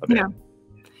him. Yeah.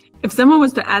 If someone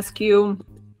was to ask you,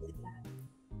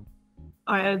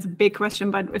 it's a big question,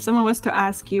 but if someone was to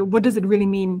ask you, what does it really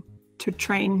mean to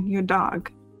train your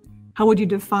dog? How would you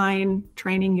define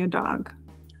training your dog?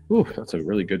 Ooh, that's a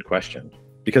really good question.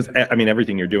 Because, I mean,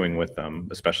 everything you're doing with them,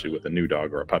 especially with a new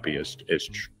dog or a puppy, is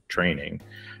training.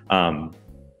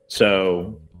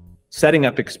 So setting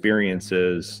up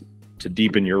experiences to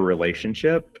deepen your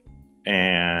relationship,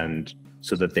 and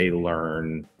so that they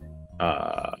learn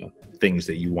things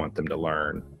that you want them to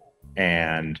learn.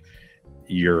 And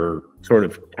you're sort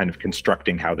of kind of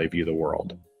constructing how they view the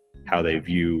world, how they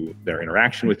view their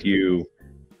interaction with you,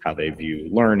 how they view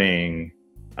learning,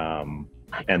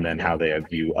 and then how they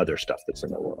view other stuff that's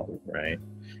in the world, right?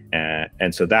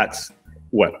 And so that's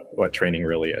what training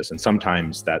really is. And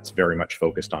sometimes that's very much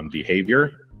focused on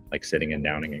behavior, like sitting and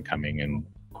downing and coming and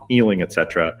heeling,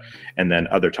 etc. And then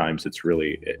other times it's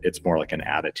more like an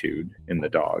attitude in the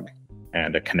dog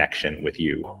and a connection with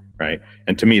you, right?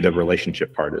 And to me, the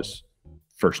relationship part is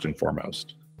first and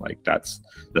foremost. Like, that's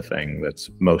the thing that's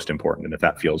most important. And if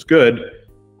that feels good,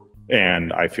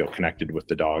 and I feel connected with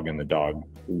the dog, and the dog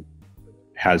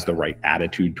has the right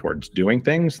attitude towards doing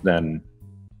things, then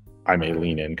I may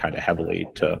lean in kind of heavily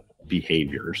to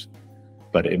behaviors.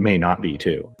 But it may not be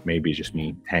too. Maybe just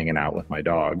me hanging out with my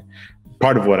dog.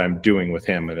 Part of what I'm doing with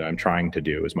him, and that I'm trying to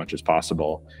do as much as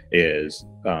possible, is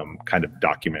kind of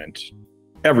document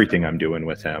everything I'm doing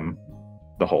with him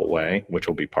the whole way, which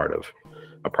will be part of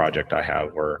a project I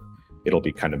have where it'll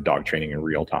be kind of dog training in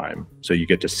real time. So you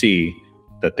get to see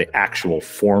that the actual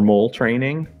formal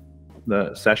training,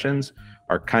 the sessions,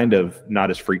 are kind of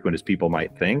not as frequent as people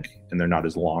might think, and they're not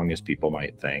as long as people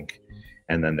might think.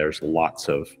 And then there's lots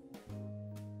of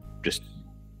just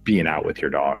being out with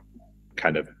your dog,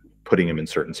 kind of putting them in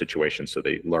certain situations so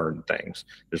they learn things.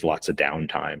 There's lots of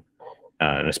downtime.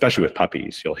 And especially with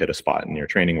puppies, you'll hit a spot in your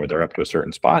training where they're up to a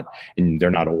certain spot and they're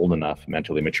not old enough,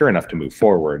 mentally mature enough to move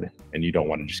forward. And you don't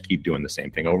want to just keep doing the same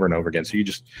thing over and over again. So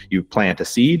you plant a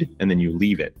seed and then you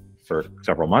leave it for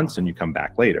several months and you come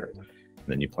back later. And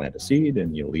then you plant a seed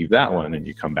and you leave that one and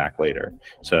you come back later.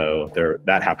 So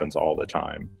that happens all the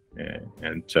time.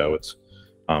 And so it's,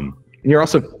 you're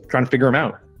also trying to figure them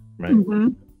out, right? Mm-hmm.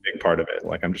 Big part of it.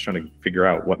 Like, I'm just trying to figure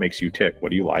out what makes you tick.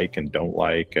 What do you like and don't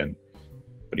like? And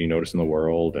what do you notice in the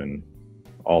world and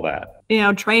all that? You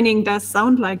know, training does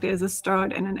sound like there's a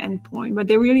start and an end point, but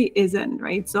there really isn't,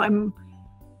 right? So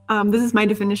this is my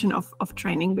definition of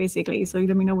training, basically. So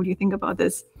let me know what you think about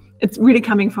this. It's really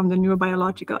coming from the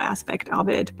neurobiological aspect of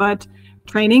it, but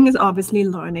training is obviously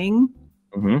learning,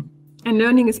 mm-hmm. and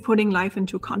learning is putting life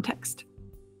into context.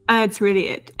 It's really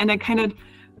it. And it kind of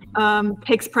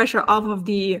takes pressure off of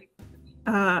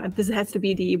this has to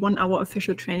be the 1 hour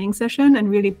official training session, and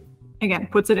really, again,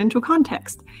 puts it into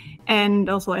context. And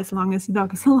also, as long as the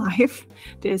dog is alive,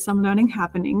 there's some learning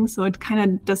happening. So it kind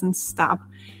of doesn't stop.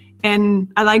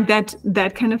 And I like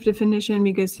that kind of definition,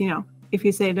 because, you know, if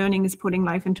you say learning is putting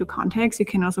life into context, you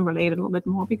can also relate a little bit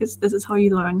more, because this is how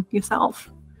you learn yourself.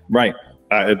 Right.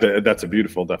 That's a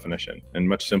beautiful definition, and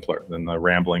much simpler than the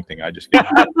rambling thing I just gave.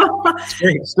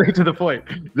 straight to the point.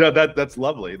 No, that's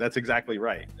lovely. That's exactly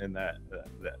right. And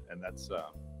that's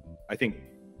I think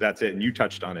that's it. And you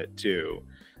touched on it too,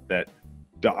 that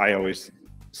I always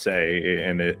say,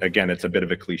 and again, it's a bit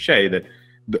of a cliche, that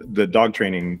the dog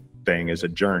training thing is a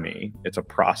journey. It's a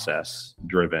process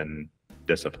driven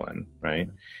discipline, right?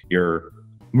 You're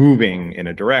moving in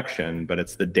a direction, but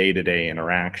it's the day-to-day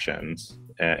interactions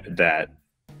that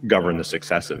govern the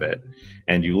success of it.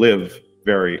 And you live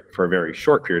for a very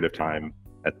short period of time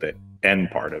at the end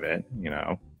part of it, you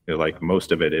know, like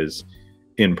most of it is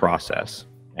in process.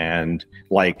 And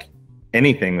like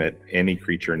anything that any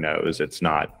creature knows, it's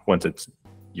not, once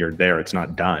you're there, it's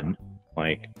not done.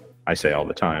 Like, I say all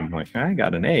the time, like, I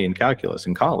got an A in calculus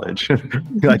in college.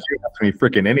 Like, you ask me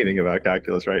freaking anything about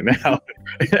calculus right now.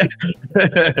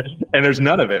 And there's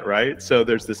none of it, right? So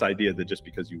there's this idea that just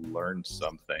because you learned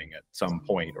something at some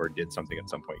point or did something at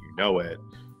some point, you know it.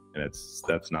 And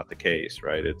that's not the case,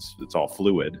 right? It's all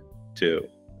fluid too.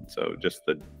 So just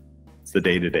it's the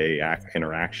day-to-day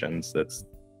interactions, that's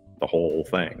the whole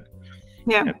thing.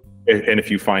 Yeah. And if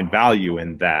you find value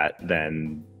in that,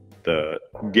 then the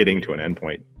getting to an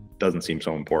endpoint doesn't seem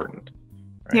so important.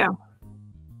 Right? Yeah,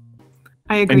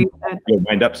 I agree with that. You'll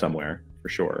wind up somewhere for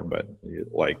sure, but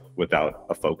like without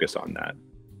a focus on that.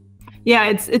 Yeah,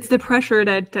 it's the pressure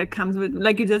that comes with,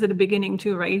 like you said at the beginning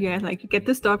too, right? Yeah, like you get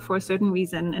this dog for a certain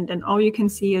reason, and then all you can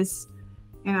see is,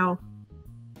 you know,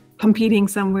 competing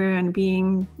somewhere and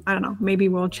being, I don't know, maybe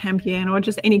world champion or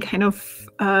just any kind of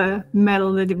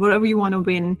medal, whatever you want to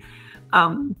win.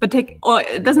 But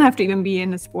it doesn't have to even be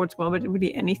in the sports world, but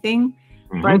really anything.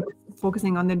 But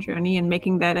focusing on the journey and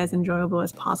making that as enjoyable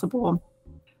as possible.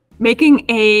 Making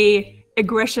a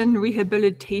aggression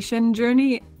rehabilitation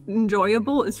journey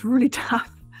enjoyable is really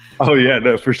tough. Oh yeah,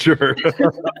 no, for sure.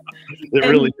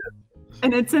 Really is.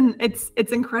 And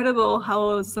it's incredible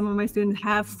how some of my students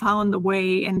have found a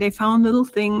way, and they found little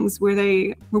things where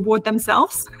they reward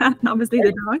themselves and obviously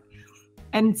the dog,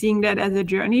 and seeing that as a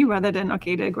journey rather than,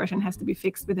 okay, the aggression has to be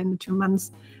fixed within the 2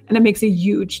 months. And it makes a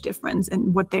huge difference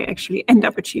in what they actually end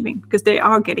up achieving, because they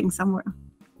are getting somewhere.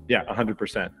 Yeah,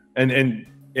 100%.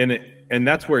 And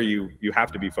that's where you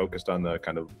have to be focused on the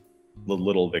kind of the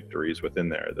little victories within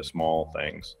there, the small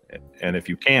things. And if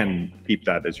you can keep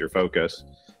that as your focus,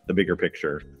 the bigger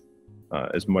picture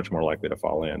is much more likely to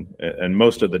fall in. And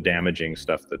most of the damaging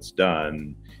stuff that's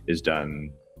done is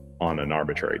done on an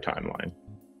arbitrary timeline.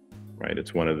 Right,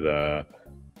 it's one of the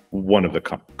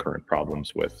current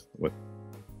problems with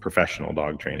professional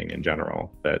dog training in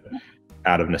general, that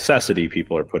out of necessity,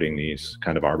 people are putting these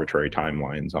kind of arbitrary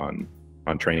timelines on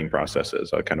training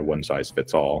processes, a kind of one size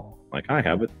fits all. Like, I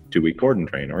have a 2-week board and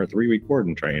train, or a 3-week board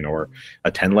and train, or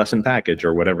a 10-lesson package,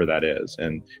 or whatever that is.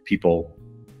 And people,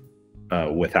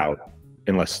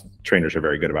 unless trainers are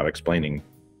very good about explaining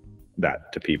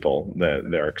that to people,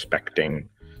 that they're expecting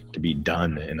to be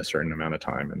done in a certain amount of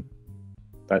time, and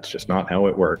that's just not how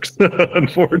it works,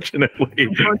 unfortunately.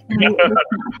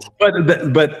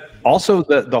 But also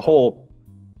the whole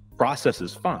process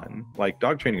is fun. Like,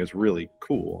 dog training is really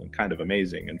cool and kind of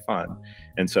amazing and fun.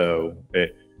 And so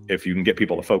if you can get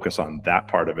people to focus on that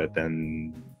part of it,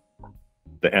 then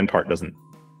the end part doesn't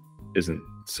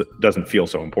feel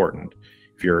so important.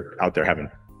 If you're out there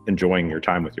enjoying your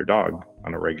time with your dog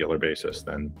on a regular basis,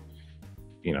 then,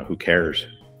 you know, who cares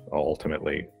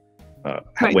ultimately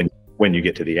when you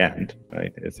get to the end,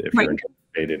 right? If you're in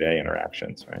day-to-day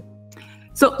interactions, right?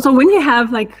 So when you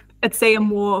have, like, let's say a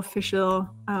more official,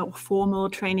 formal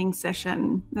training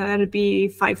session, that'd be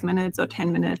 5 minutes or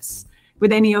 10 minutes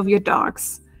with any of your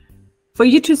dogs, for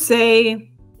you to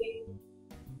say,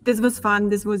 this was fun,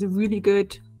 this was a really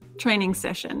good training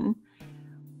session,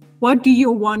 what do you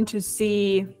want to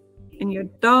see in your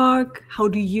dog? How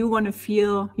do you want to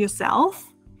feel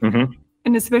yourself?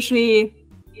 And especially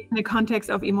in the context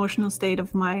of emotional state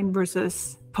of mind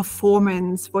versus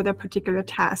performance for that particular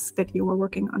task that you were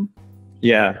working on.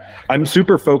 Yeah, I'm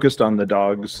super focused on the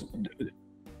dog's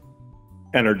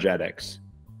energetics,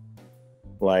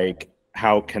 like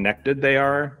how connected they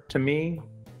are to me,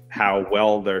 how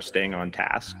well they're staying on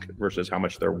task versus how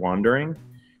much they're wandering,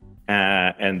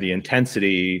 and the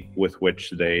intensity with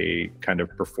which they kind of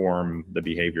perform the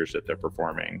behaviors that they're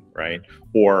performing, right?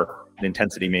 Or the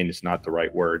intensity maybe is not the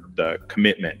right word, the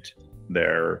commitment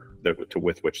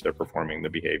with which they're performing the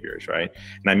behaviors, right?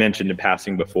 And I mentioned in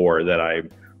passing before that I'm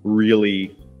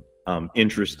really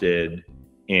interested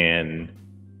in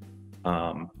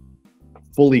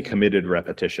fully committed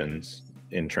repetitions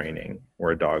in training,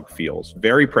 where a dog feels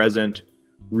very present,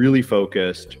 really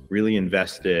focused, really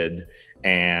invested,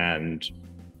 and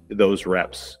those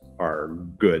reps are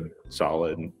good,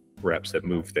 solid reps that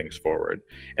move things forward.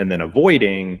 And then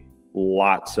avoiding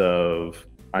lots of,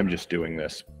 I'm just doing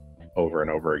this over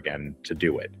and over again to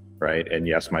do it, right? And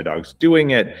yes, my dog's doing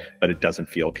it, but it doesn't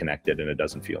feel connected and it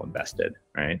doesn't feel invested,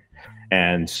 right?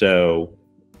 And so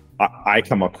I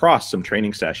come across some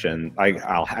training session,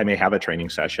 I may have a training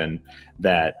session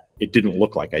that it didn't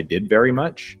look like I did very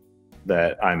much,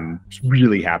 that I'm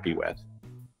really happy with,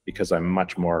 because I'm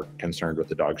much more concerned with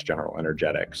the dog's general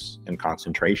energetics and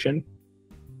concentration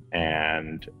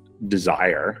and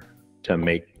desire to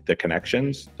make the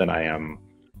connections than I am,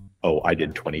 oh, I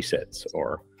did 20 sits,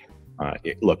 or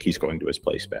look, he's going to his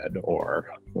place bed, or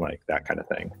like that kind of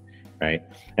thing, right?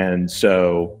 And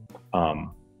so I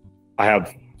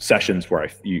have sessions where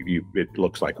it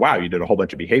looks like, wow, you did a whole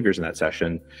bunch of behaviors in that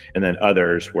session, and then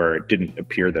others where it didn't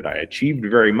appear that I achieved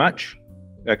very much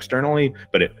externally,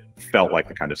 but it felt like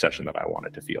the kind of session that I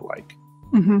wanted to feel like.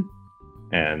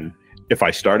 And if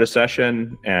I start a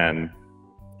session and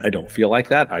I don't feel like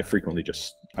that, I frequently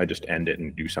just end it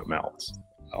and do something else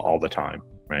all the time,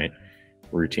 right?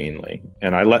 Routinely.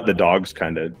 And I let the dogs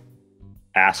kind of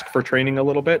ask for training a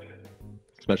little bit,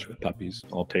 especially with puppies.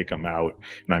 I'll take them out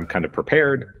and I'm kind of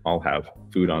prepared. I'll have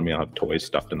food on me. I'll have toys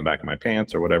stuffed in the back of my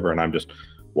pants or whatever. And I'm just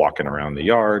walking around the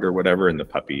yard or whatever. And the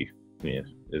puppy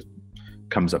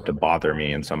comes up to bother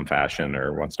me in some fashion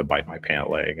or wants to bite my pant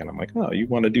leg. And I'm like, oh, you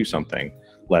want to do something?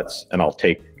 And I'll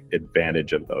take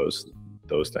advantage of those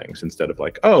things instead of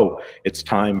like, oh, it's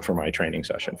time for my training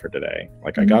session for today.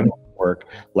 Like I got work,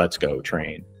 let's go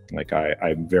train. Like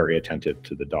I'm very attentive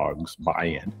to the dog's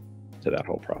buy-in to that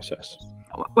whole process.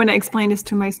 When I explain this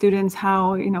to my students,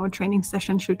 how, a training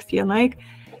session should feel like,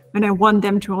 and I want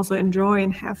them to also enjoy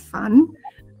and have fun,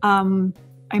 I'm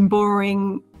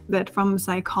borrowing that from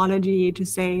psychology to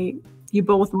say you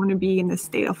both want to be in the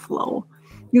state of flow.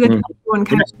 Everyone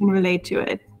kind of can relate to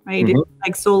it, right? It's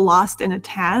like so lost in a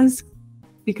task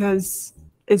because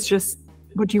it's just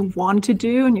what you want to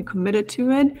do and you're committed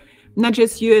to it. Not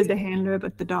just you as the handler,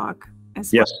 but the dog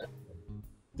as well. Yes.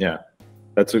 Yeah.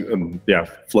 That's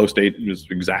flow state is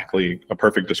exactly a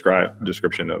perfect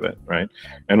description of it, right?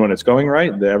 And when it's going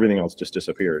right, everything else just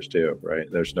disappears too, right?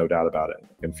 There's no doubt about it.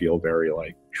 It can feel very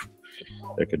like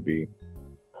there could be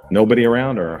nobody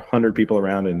around or 100 people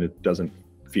around and it doesn't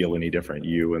feel any different.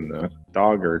 You and the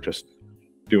dog are just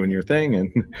doing your thing,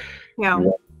 and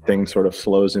one thing sort of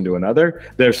slows into another.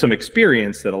 There's some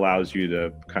experience that allows you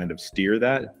to kind of steer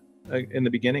that in the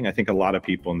beginning. I think a lot of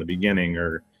people in the beginning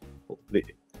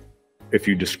if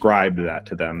you describe that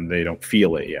to them, they don't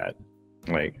feel it yet.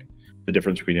 Like the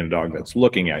difference between a dog that's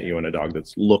looking at you and a dog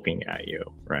that's looking at you,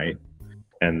 right?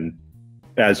 And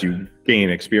as you gain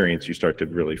experience, you start to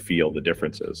really feel the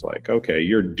differences. Like, okay,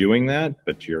 you're doing that,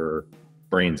 but your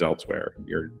brain's elsewhere.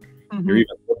 You're even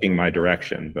looking my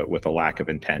direction, but with a lack of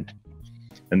intent.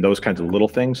 And those kinds of little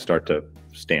things start to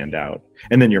stand out.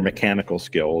 And then your mechanical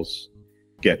skills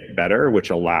get better,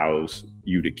 which allows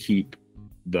you to keep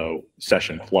the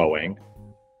session flowing.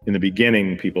 In the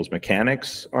beginning, people's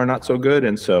mechanics are not so good.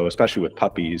 And so, especially with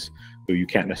puppies who you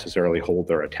can't necessarily hold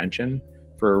their attention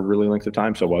for a really length of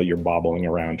time. So while you're bobbling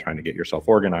around trying to get yourself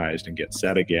organized and get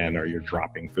set again, or you're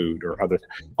dropping food or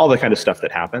all the kind of stuff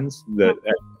that happens,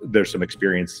 there's some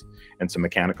experience and some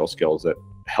mechanical skills that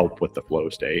help with the flow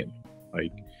state.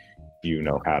 Like, you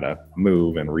know how to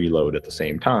move and reload at the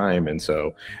same time. And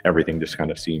so everything just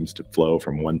kind of seems to flow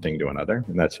from one thing to another.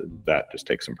 And that just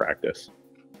takes some practice.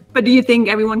 But do you think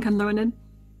everyone can learn it?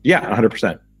 Yeah,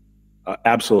 100%.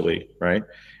 Absolutely. Right.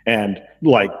 And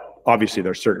like, obviously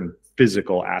there's certain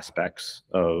physical aspects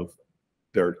of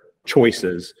their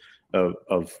choices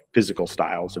of physical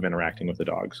styles of interacting with the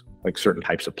dogs, like certain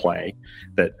types of play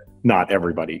that not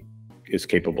everybody is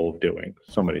capable of doing.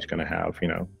 Somebody's going to have,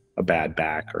 a bad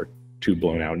back or 2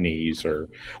 blown out knees or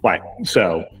like,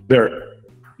 so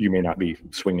you may not be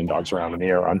swinging dogs around in the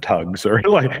air on tugs or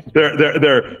like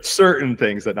there are certain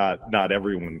things that not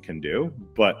everyone can do.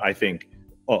 But I think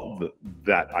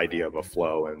that idea of a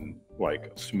flow and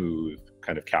like smooth,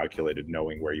 kind of calculated,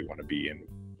 knowing where you want to be and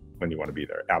when you want to be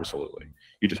there. Absolutely.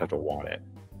 You just have to want it.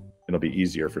 It'll be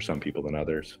easier for some people than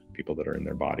others, people that are in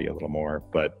their body a little more.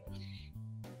 But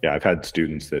yeah, I've had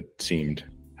students that seemed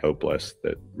hopeless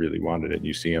that really wanted it.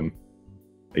 You see them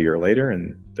a year later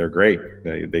and they're great.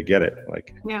 They get it.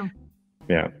 Like, yeah.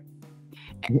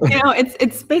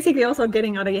 It's basically also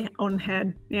getting out of your own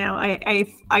head.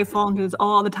 I fall into this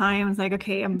all the time. It's like,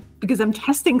 okay, because I'm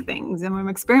testing things and I'm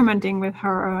experimenting with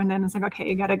her, and then it's like, okay,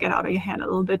 you got to get out of your head a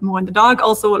little bit more. And the dog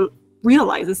also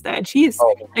realizes that she's,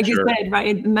 you said,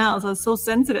 right? The males are so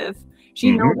sensitive.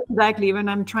 She knows exactly when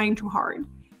I'm trying too hard,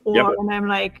 or when I'm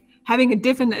like having a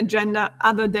different agenda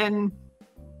other than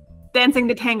dancing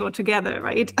the tango together,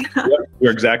 right?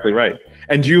 You're exactly right.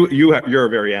 And you're a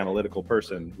very analytical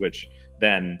person, which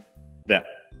then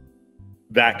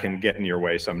that can get in your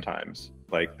way sometimes.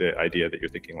 Like the idea that you're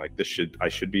thinking like I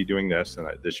should be doing this and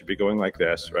this should be going like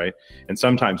this, right? And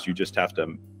sometimes you just have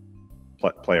to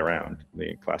play around,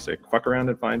 the classic fuck around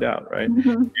and find out, right?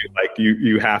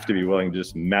 You have to be willing to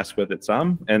just mess with it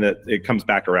some, and it comes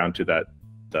back around to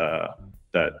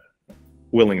that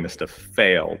willingness to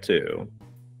fail too.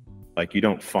 Like, you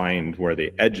don't find where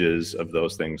the edges of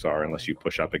those things are unless you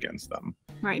push up against them.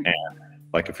 Right. And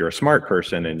like, if you're a smart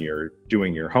person and you're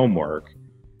doing your homework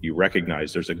you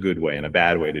recognize there's a good way and a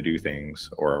bad way to do things,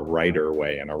 or a righter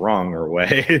way and a wronger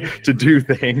way to do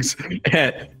things.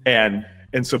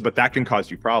 And so, but that can cause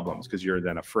you problems because you're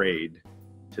then afraid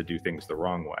to do things the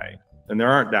wrong way. And there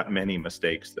aren't that many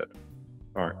mistakes that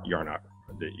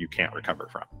that you can't recover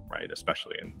from, right?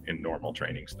 Especially in normal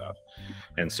training stuff.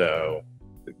 And so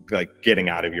like getting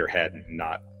out of your head and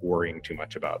not worrying too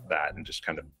much about that and just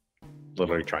kind of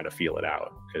literally trying to feel it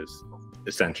out is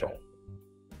essential.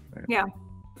 Right? Yeah.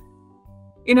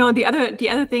 You know, the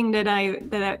other thing that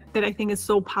I think is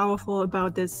so powerful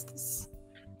about this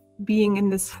being in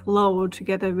this flow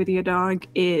together with your dog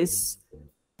is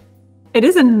it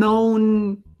is a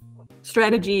known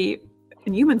strategy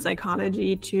in human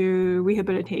psychology to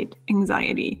rehabilitate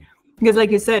anxiety. Because like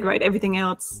you said, right, everything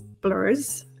else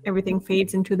blurs, everything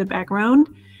fades into the background.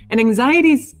 And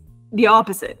anxiety is the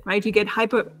opposite, right?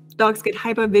 Dogs get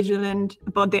hyper vigilant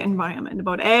about their environment,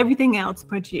 about everything else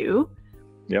but you.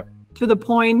 Yep. To the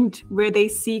point where they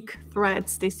seek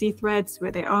threats. They see threats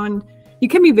where they aren't. You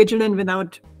can be vigilant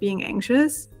without being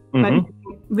anxious, but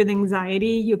with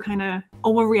anxiety, you're kind of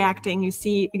overreacting.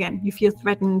 You feel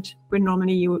threatened where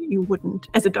normally you wouldn't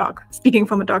as a dog, speaking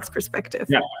from a dog's perspective.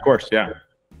 Yeah, of course, yeah.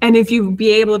 And if you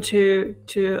be able to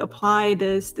apply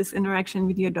this interaction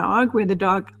with your dog, where the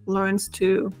dog learns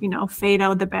to, fade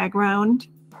out the background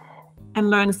and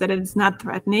learns that it's not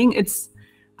threatening,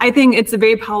 I think it's a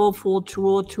very powerful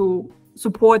tool to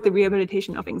support the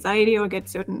rehabilitation of anxiety or get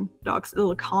certain dogs a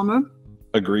little calmer.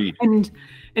 Agreed. And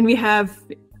we have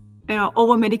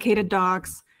over-medicated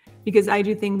dogs because I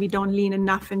do think we don't lean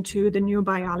enough into the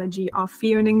neurobiology of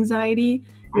fear and anxiety.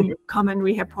 Common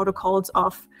rehab protocols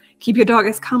of keep your dog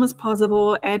as calm as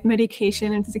possible, add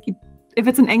medication, and if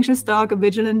it's an anxious dog, a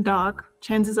vigilant dog,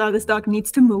 chances are this dog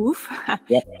needs to move.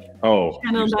 Yep.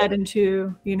 Channel that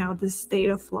into this state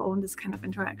of flow and this kind of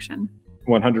interaction.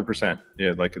 100%.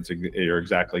 Yeah, you're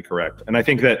exactly correct. And I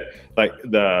think that like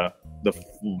the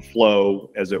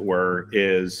flow, as it were,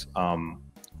 is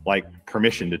like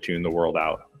permission to tune the world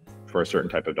out for a certain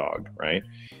type of dog, right?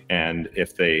 And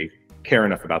if they care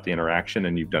enough about the interaction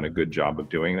and you've done a good job of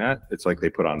doing that, it's like they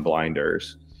put on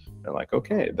blinders. They're like,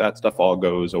 okay, that stuff all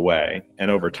goes away. And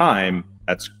over time,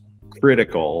 that's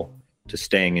critical to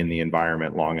staying in the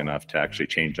environment long enough to actually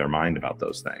change their mind about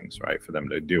those things, right? For them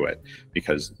to do it,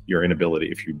 because your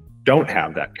inability, if you don't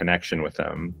have that connection with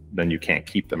them, then you can't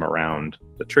keep them around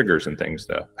the triggers and things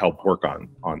to help work on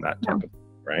that type of,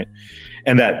 right?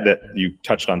 And that you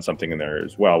touched on something in there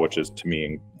as well, which is to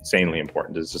me insanely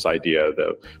important, is this idea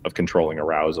of controlling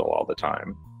arousal all the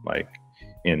time. Like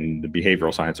in the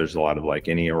behavioral science, there's a lot of like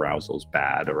any arousal is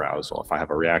bad arousal. If I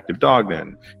have a reactive dog,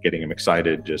 then getting him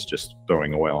excited, just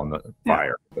throwing oil on the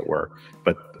fire, as it were.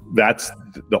 But that's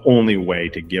the only way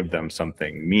to give them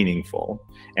something meaningful.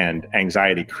 And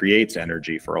anxiety creates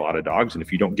energy for a lot of dogs. And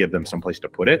if you don't give them someplace to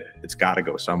put it, it's got to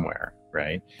go somewhere,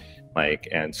 right?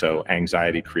 And so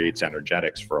anxiety creates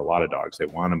energetics for a lot of dogs. They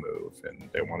want to move and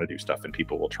they want to do stuff, and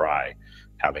people will try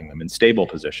having them in stable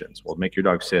positions. Well, make your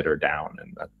dog sit or down,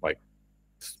 and that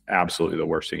absolutely the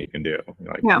worst thing you can do.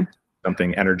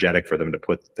 Something energetic for them to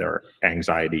put their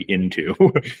anxiety into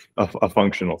a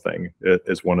functional thing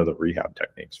is one of the rehab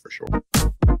techniques for sure.